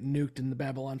Diego to get nuked in the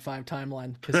Babylon 5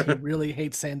 timeline because he really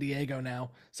hates San Diego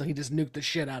now. So he just nuked the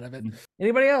shit out of it.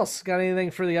 Anybody else got anything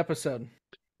for the episode?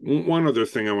 One other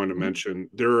thing I want to mention,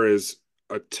 there is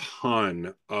a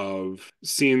ton of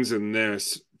scenes in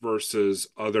this versus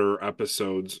other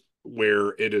episodes where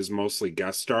it is mostly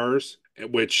guest stars,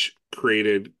 which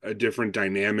created a different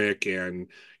dynamic and,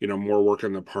 more work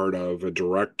on the part of a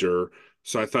director.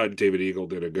 So I thought David Eagle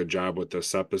did a good job with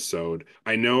this episode.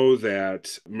 I know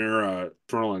that Mira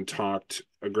Furlan talked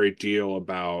a great deal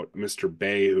about Mr.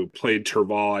 Bay, who played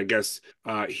Terval. I guess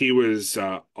he was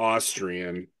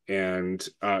Austrian, and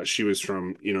she was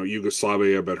from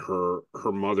Yugoslavia, but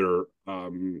her mother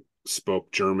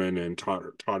spoke German and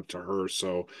taught to her.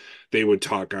 So they would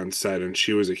talk on set, and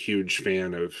she was a huge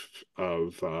fan of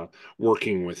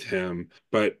working with him.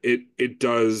 But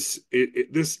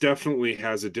this definitely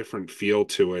has a different feel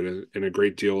to it, and a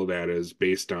great deal of that is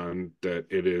based on that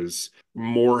it is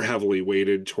more heavily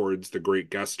weighted towards the great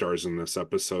guest stars in this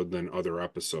episode than other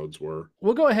episodes were.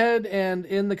 We'll go ahead and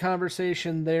end the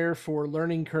conversation there for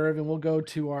Learning Curve, and we'll go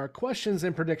to our questions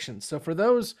and predictions. So for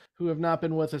those who have not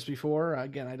been with us before,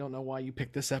 again, I don't know why you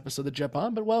picked this episode to jump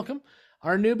on, but welcome.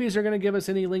 Our newbies are going to give us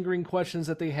any lingering questions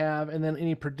that they have, and then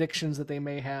any predictions that they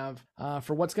may have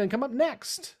for what's going to come up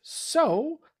next.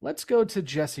 So let's go to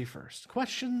Jessi first.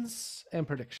 Questions and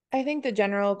predictions. I think the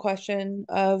general question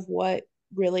of what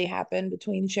really happened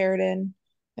between Sheridan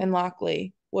and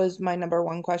Lochley was my number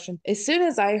one question. As soon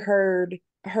as I heard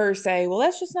her say, well,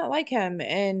 that's just not like him,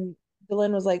 and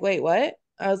Dylan was like, wait, what?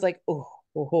 I was like,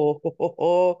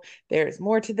 oh, there's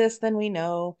more to this than we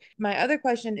know. My other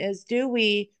question is, do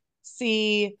we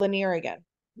see Lanier again?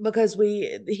 Because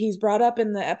he's brought up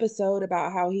in the episode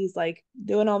about how he's like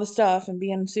doing all the stuff and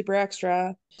being super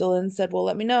extra. Dylan said, well,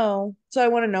 let me know. So I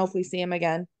want to know if we see him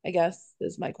again, I guess,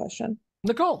 is my question.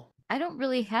 Nicole. I don't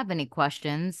really have any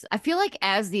questions. I feel like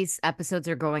as these episodes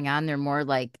are going on, they're more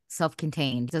like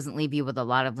self-contained. It doesn't leave you with a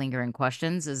lot of lingering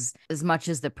questions as much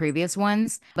as the previous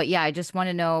ones. But yeah, I just want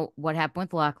to know what happened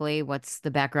with Lochley. What's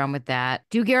the background with that?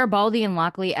 Do Garibaldi and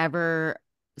Lochley ever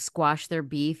squash their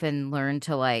beef and learn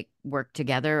to like work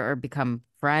together or become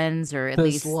friends, or at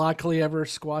least Lochley ever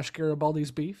squash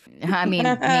Garibaldi's beef? I mean,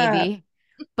 maybe.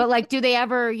 But like, do they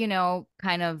ever,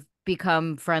 kind of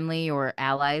become friendly or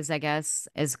allies, I guess,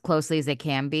 as closely as they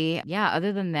can be? Yeah,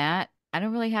 other than that, I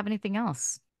don't really have anything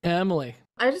else. Emily.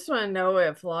 I just want to know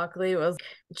if Lochley was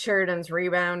Sheridan's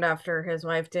rebound after his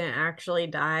wife didn't actually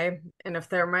die, and if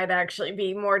there might actually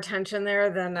be more tension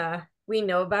there than we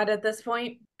know about at this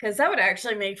point, because that would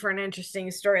actually make for an interesting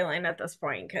storyline at this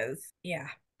point, because yeah,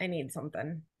 I need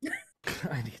something.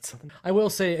 I need something. I will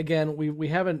say again, we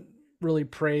haven't really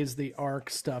praised the arc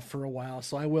stuff for a while,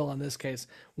 so I will on this case.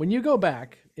 When you go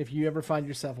back, if you ever find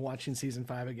yourself watching season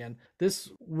 5 again, this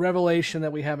revelation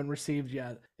that we haven't received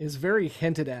yet is very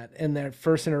hinted at in that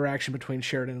first interaction between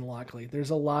Sheridan and Lochley. There's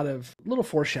a lot of little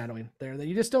foreshadowing there that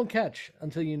you just don't catch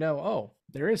until you know, oh,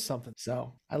 there is something.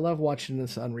 So I love watching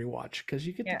this on rewatch because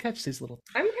you get to catch these little.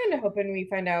 I'm kind of hoping we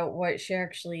find out what she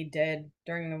actually did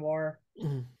during the war,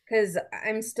 because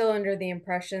I'm still under the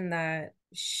impression that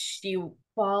she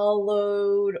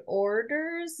followed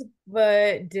orders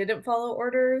but didn't follow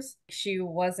orders. She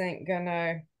wasn't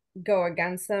gonna go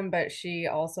against them, but she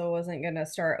also wasn't gonna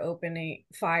start opening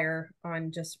fire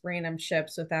on just random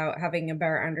ships without having a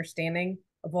better understanding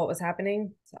of what was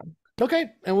happening. So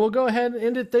okay, and we'll go ahead and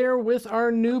end it there with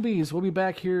our newbies. We'll be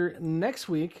back here next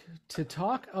week to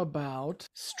talk about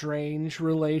strange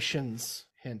relations.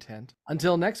 Hint, hint.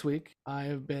 Until next week, I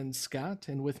have been Scott,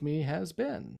 and with me has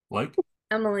been Blake,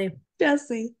 Emily,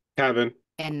 Jessi, Kevin,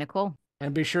 and Nicole.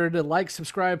 And be sure to like,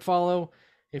 subscribe, follow.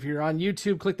 If you're on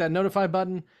YouTube, click that notify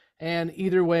button. And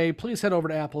either way, please head over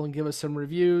to Apple and give us some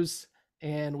reviews.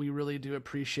 And we really do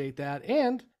appreciate that.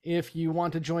 And if you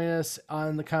want to join us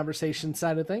on the conversation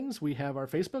side of things, we have our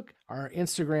Facebook, our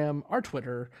Instagram, our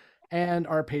Twitter, and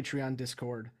our Patreon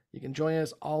Discord. You can join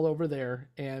us all over there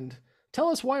and tell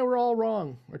us why we're all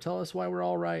wrong, or tell us why we're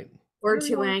all right. We're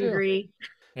too angry.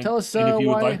 Tell us and if you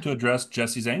would why... like to address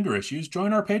Jessi's anger issues,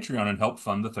 join our Patreon and help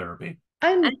fund the therapy.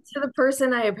 And to the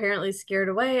person I apparently scared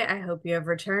away, I hope you have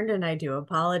returned, and I do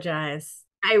apologize.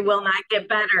 I will not get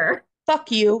better.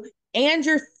 Fuck you and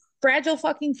your fragile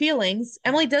fucking feelings.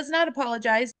 Emily does not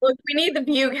apologize. Look, we need the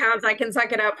view counts. I can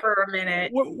suck it up for a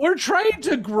minute. We're trying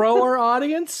to grow our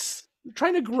audience. We're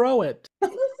trying to grow it.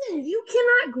 Listen, you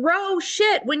cannot grow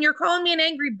shit when you're calling me an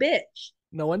angry bitch.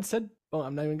 No one said, oh,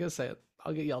 I'm not even going to say it.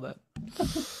 I'll get yelled at.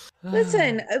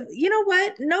 Listen, you know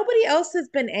what? Nobody else has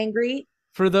been angry.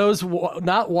 For those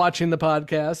not watching the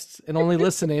podcast and only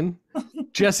listening,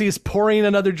 Jessi is pouring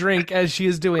another drink as she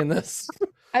is doing this.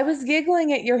 I was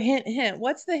giggling at your hint.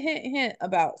 What's the hint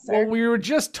about, sir? Well, we were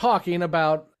just talking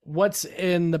about what's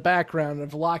in the background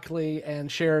of Lochley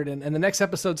and Sheridan, and the next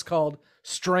episode's called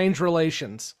Strange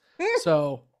Relations.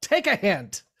 So take a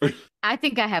hint. I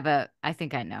think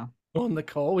I know. Well,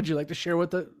 Nicole, would you like to share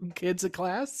with the kids at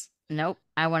class? Nope.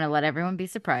 I want to let everyone be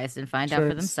surprised and find out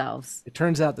for themselves. It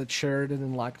turns out that Sheridan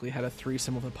and Lochley had a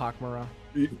threesome with a Pakmara.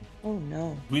 Oh,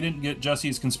 no. We didn't get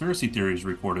Jessi's conspiracy theories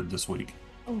recorded this week.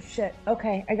 Oh, shit.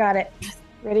 Okay, I got it.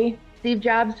 Ready? Steve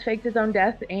Jobs faked his own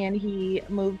death, and he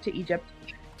moved to Egypt.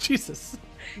 Jesus.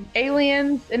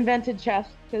 Aliens invented chess,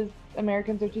 because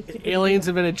Americans are too stupid. Aliens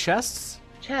invented chests?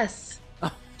 Chess.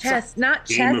 Oh, chess, not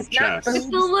Game chess. of chess. It's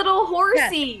the little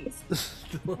horsies.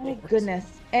 Oh my goodness.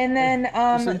 And then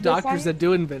There's some doctors that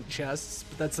do invent chests,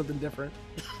 but that's something different.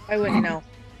 I wouldn't know.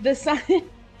 The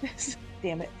science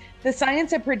damn it. The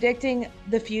science of predicting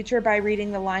the future by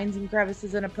reading the lines and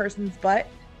crevices in a person's butt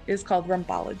is called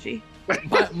rumpology.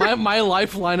 My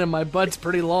lifeline in my butt's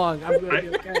pretty long. I'm gonna be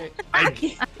okay.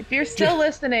 If you're still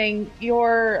listening,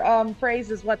 your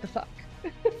phrase is what the fuck.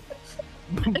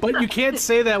 But you can't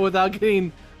say that without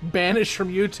getting banished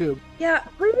from YouTube. Yeah,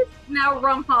 please. Now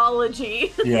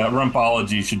rumpology. Yeah,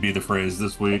 rumpology should be the phrase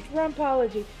this week.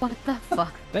 Rumpology. What the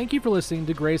fuck? Thank you for listening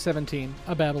to Grey 17,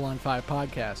 a Babylon 5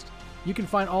 podcast. You can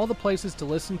find all the places to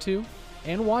listen to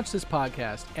and watch this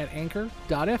podcast at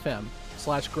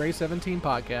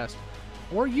anchor.fm/Grey17podcast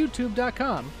or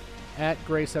youtube.com at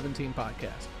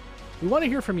Grey17podcast. We want to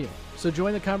hear from you, so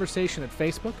join the conversation at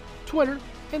Facebook, Twitter,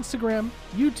 Instagram,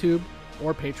 YouTube,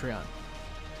 or Patreon.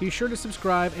 Be sure to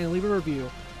subscribe and leave a review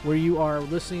where you are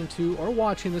listening to or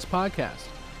watching this podcast.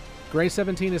 Grey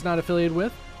 17 is not affiliated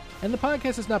with, and the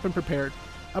podcast has not been prepared,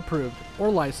 approved, or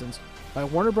licensed by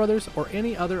Warner Brothers or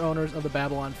any other owners of the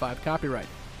Babylon 5 copyright.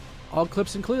 All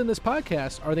clips included in this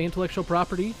podcast are the intellectual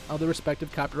property of the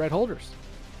respective copyright holders.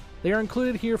 They are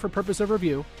included here for purpose of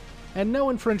review, and no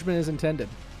infringement is intended.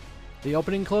 The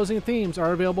opening and closing themes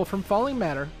are available from Falling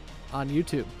Matter on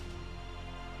YouTube.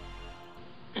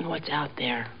 And what's out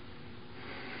there?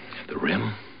 The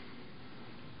rim,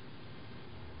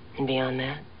 And beyond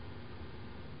that?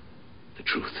 the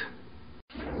truth.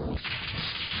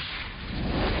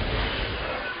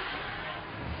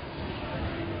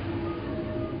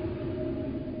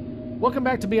 Welcome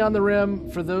back to Beyond the Rim.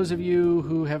 For those of you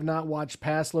who have not watched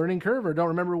past Learning Curve or don't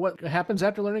remember what happens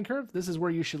after Learning Curve, this is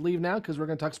where you should leave now because we're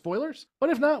going to talk spoilers.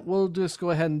 But if not, we'll just go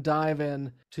ahead and dive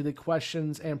in to the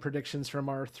questions and predictions from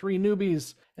our three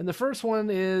newbies. And the first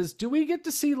one is, do we get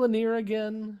to see Lanier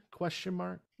again? Question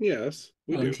mark. Yes,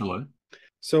 we do. Eventually.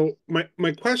 So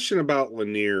my question about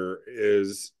Lanier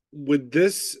is, would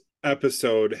this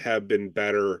episode have been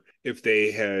better if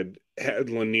they had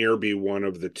Lanier be one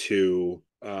of the two,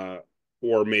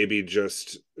 or maybe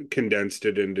just condensed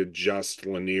it into just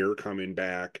Lanier coming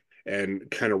back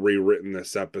and kind of rewritten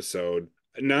this episode?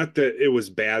 Not that it was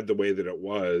bad the way that it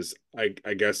was. I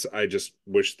guess I just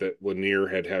wish that Lanier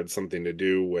had something to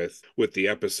do with the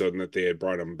episode and that they had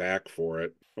brought him back for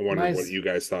it. I wonder what you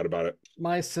guys thought about it.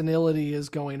 My senility is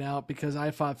going out because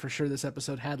I thought for sure this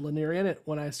episode had Lanier in it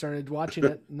when I started watching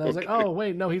it. And I was like, oh,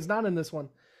 wait, no, he's not in this one.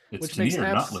 It's Lanier,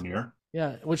 not Lanier.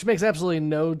 Yeah, which makes absolutely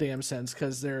no damn sense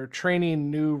because they're training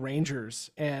new Rangers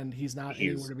and he's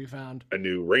anywhere to be found. A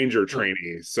new Ranger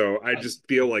trainee. So I just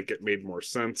feel like it made more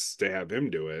sense to have him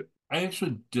do it. I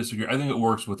actually disagree. I think it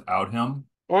works without him.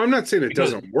 Oh, I'm not saying it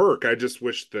doesn't work. I just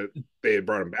wish that they had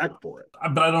brought him back for it.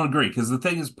 But I don't agree, because the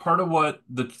thing is, part of what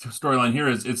the storyline here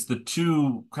is, it's the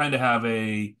two kind of have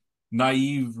a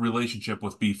naive relationship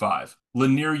with B5.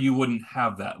 Lanier, you wouldn't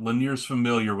have that. Lanier's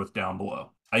familiar with Down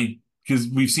Below. Because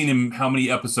we've seen him how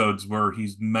many episodes where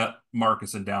he's met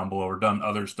Marcus in Down Below or done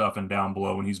other stuff in Down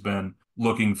Below when he's been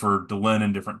looking for Delenn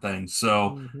and different things.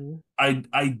 So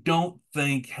I don't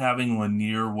think having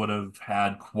Lanier would have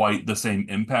had quite the same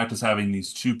impact as having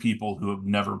these two people who have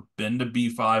never been to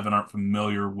B5 and aren't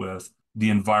familiar with the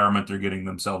environment they're getting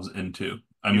themselves into.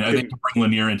 I mean, I think to bring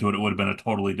Lanier into it, it would have been a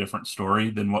totally different story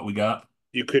than what we got.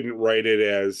 You couldn't write it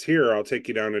as, here, I'll take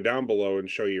you down to Down Below and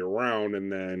show you around,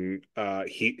 and then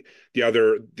the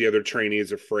other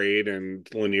trainee's afraid and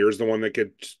Lanier's the one that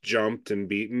gets jumped and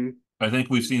beaten. I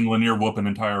think we've seen Lanier whoop an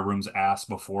entire room's ass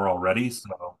before already,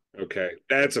 so. Okay,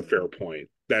 that's a fair point.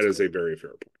 That is a very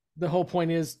fair point. The whole point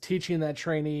is teaching that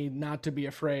trainee not to be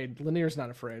afraid. Lanier's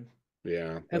not afraid.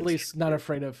 Yeah. At least not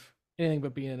afraid of anything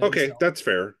but being in it. Okay, so. That's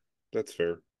fair. That's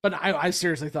fair. But I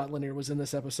seriously thought Lanier was in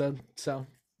this episode, so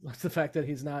the fact that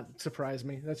he's not surprised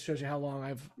me. That shows you how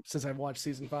long since I've watched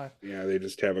season 5. Yeah, they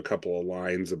just have a couple of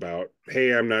lines about,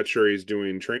 hey, I'm not sure he's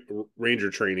doing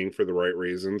Ranger training for the right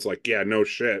reasons. Like, yeah, no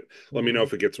shit. Let me know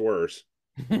if it gets worse.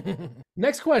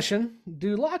 Next question.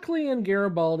 Do Lochley and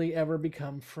Garibaldi ever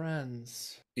become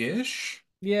friends? Ish?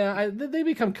 Yeah, they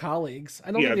become colleagues.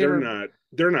 I don't think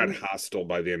they're not hostile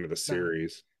by the end of the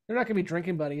series. They're not going to be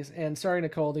drinking buddies. And sorry,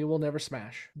 Nicole, they will never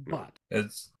smash. But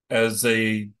as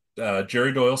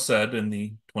Jerry Doyle said in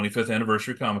the 25th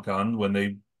anniversary Comic-Con when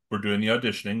they were doing the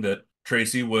auditioning, that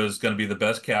Tracy was going to be the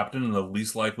best captain and the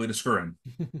least likely to screw him.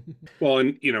 Well,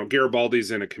 and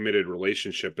Garibaldi's in a committed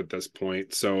relationship at this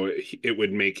point, so it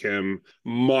would make him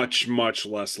much, much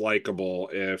less likable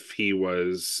if he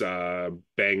was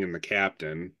banging the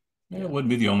captain. Yeah, it wouldn't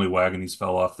be the only wagon he's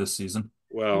fell off this season.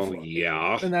 Well,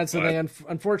 yeah. And that's the thing.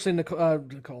 Unfortunately,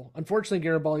 Nicole. Unfortunately,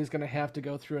 Garibaldi is going to have to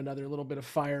go through another little bit of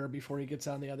fire before he gets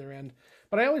on the other end.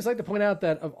 But I always like to point out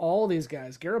that of all these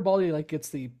guys, Garibaldi gets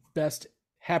the best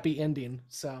happy ending.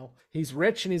 So he's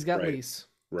rich and he's got lease.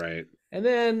 Right. And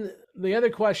then the other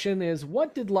question is,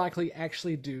 what did Lochley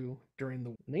actually do during the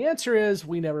war? And the answer is,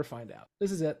 we never find out.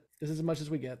 This is it. This is as much as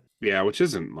we get. Yeah, which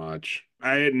isn't much.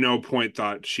 I at no point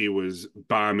thought she was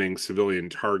bombing civilian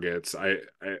targets.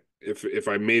 If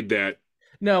I made that,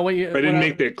 no, if I didn't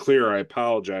make that clear, I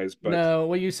apologize. But no,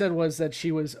 what you said was that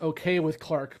she was okay with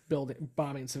Clark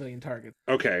bombing civilian targets.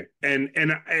 Okay, and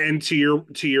to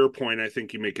your point, I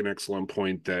think you make an excellent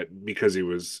point that because he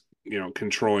was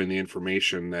controlling the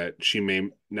information, that she may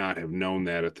not have known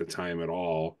that at the time at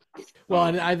all. Well,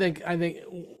 and I think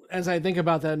as I think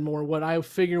about that more, what I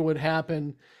figure would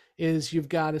happen is you've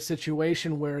got a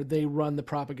situation where they run the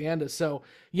propaganda. So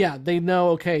yeah, they know,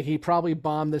 okay, he probably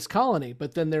bombed this colony,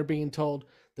 but then they're being told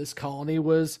this colony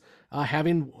was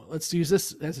having, let's use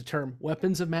this as a term,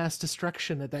 weapons of mass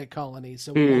destruction at that colony.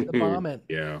 So we had to bomb it.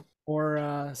 Yeah.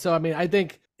 Or, so, I mean, I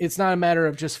think it's not a matter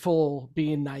of just full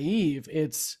being naive.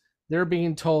 It's, they're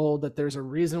being told that there's a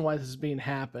reason why this is being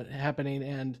happening.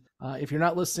 And if you're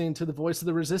not listening to the voice of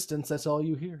the resistance, that's all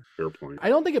you hear. Fair point. I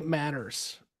don't think it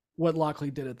matters what Lochley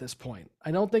did at this point.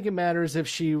 I don't think it matters if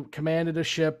she commanded a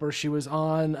ship or she was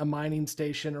on a mining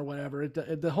station or whatever.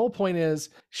 The whole point is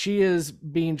she is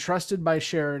being trusted by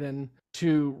Sheridan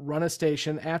to run a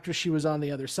station after she was on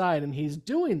the other side. And he's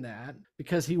doing that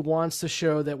because he wants to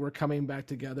show that we're coming back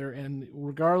together. And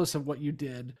regardless of what you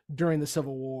did during the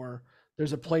Civil War,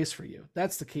 there's a place for you.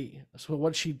 That's the key. So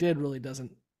what she did really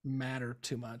doesn't matter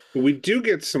too much. We do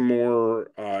get some more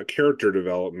character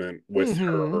development with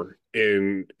her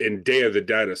in Day of the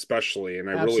Dead especially, and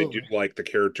I really do like the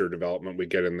character development we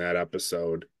get in that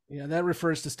episode. Yeah, that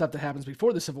refers to stuff that happens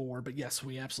before the Civil War, but yes,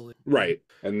 we absolutely right.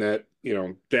 And that,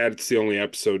 that's the only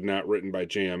episode not written by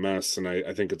JMS, and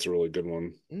I think it's a really good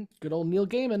one. Good old Neil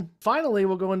Gaiman. Finally,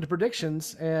 we'll go into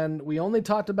predictions, and we only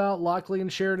talked about Lochley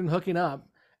and Sheridan hooking up,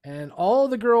 and all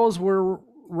the girls were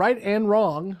right and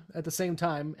wrong at the same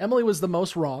time. Emily was the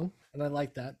most wrong, and I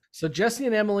like that. So Jessi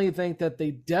and Emily think that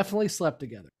they definitely slept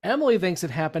together. Emily thinks it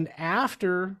happened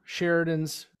after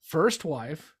Sheridan's first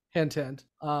wife, hint, hint,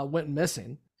 went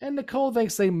missing. And Nicole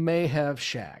thinks they may have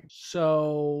shagged.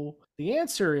 So the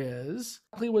answer is,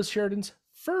 Lochley was Sheridan's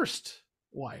first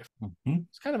wife.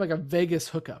 It's kind of like a Vegas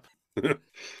hookup.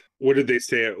 What did they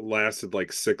say? It lasted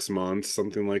like 6 months,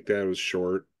 something like that. It was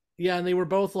short. Yeah, and they were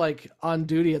both on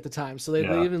duty at the time, so they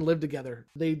even lived together.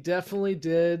 They definitely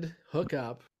did hook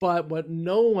up, but what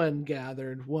no one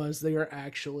gathered was they are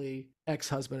actually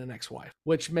ex-husband and ex-wife,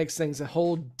 which makes things a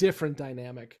whole different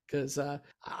dynamic. Because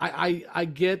I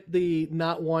get the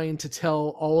not wanting to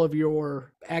tell all of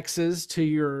your exes to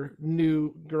your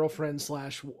new girlfriend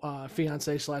 /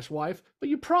 fiance / wife, but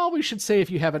you probably should say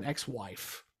if you have an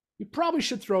ex-wife. You probably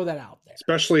should throw that out there,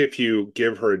 especially if you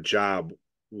give her a job.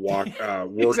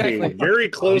 Working very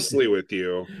closely with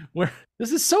you.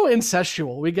 This is so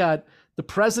incestual. We got the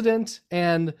president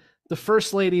and the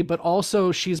first lady, but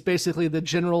also she's basically the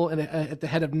general and at the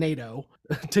head of NATO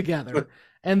together.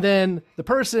 And then the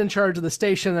person in charge of the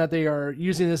station that they are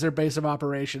using as their base of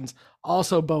operations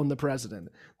also boned the president.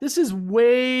 This is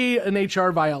way an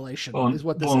HR violation. Is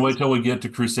what this is. Wait till we get to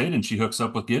Crusade and she hooks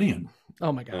up with Gideon.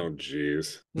 Oh my God. Oh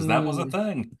jeez. Because that was a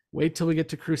thing. Wait till we get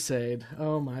to Crusade.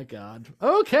 Oh my God.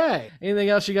 Okay. Anything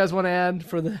else you guys want to add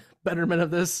for the betterment of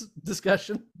this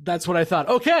discussion? That's what I thought.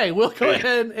 Okay, we'll go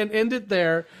ahead and end it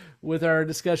there with our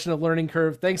discussion of Learning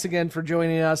Curve. Thanks again for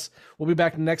joining us. We'll be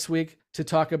back next week to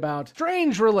talk about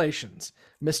strange relations.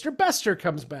 Mr. Bester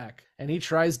comes back and he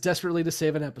tries desperately to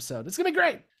save an episode. It's going to be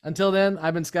great. Until then,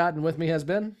 I've been Scott, and with me has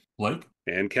been Blake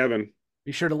and Kevin.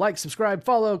 Be sure to like, subscribe,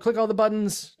 follow, click all the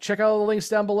buttons, check out all the links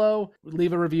down below.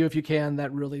 Leave a review if you can.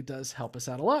 That really does help us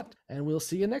out a lot. And we'll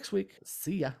see you next week.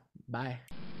 See ya. Bye.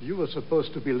 You were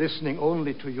supposed to be listening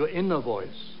only to your inner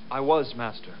voice. I was,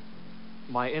 Master.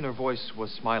 My inner voice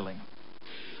was smiling.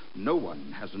 No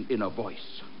one has an inner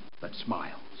voice that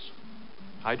smiles.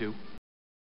 I do.